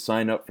 reminding you to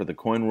sign up for the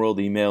Coin World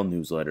email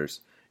newsletters.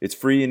 It's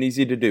free and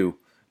easy to do.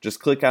 Just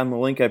click on the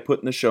link I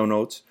put in the show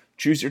notes,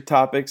 choose your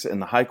topics, and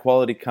the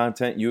high-quality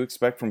content you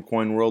expect from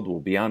Coin World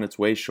will be on its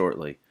way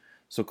shortly.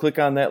 So click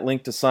on that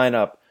link to sign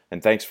up,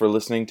 and thanks for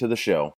listening to the show.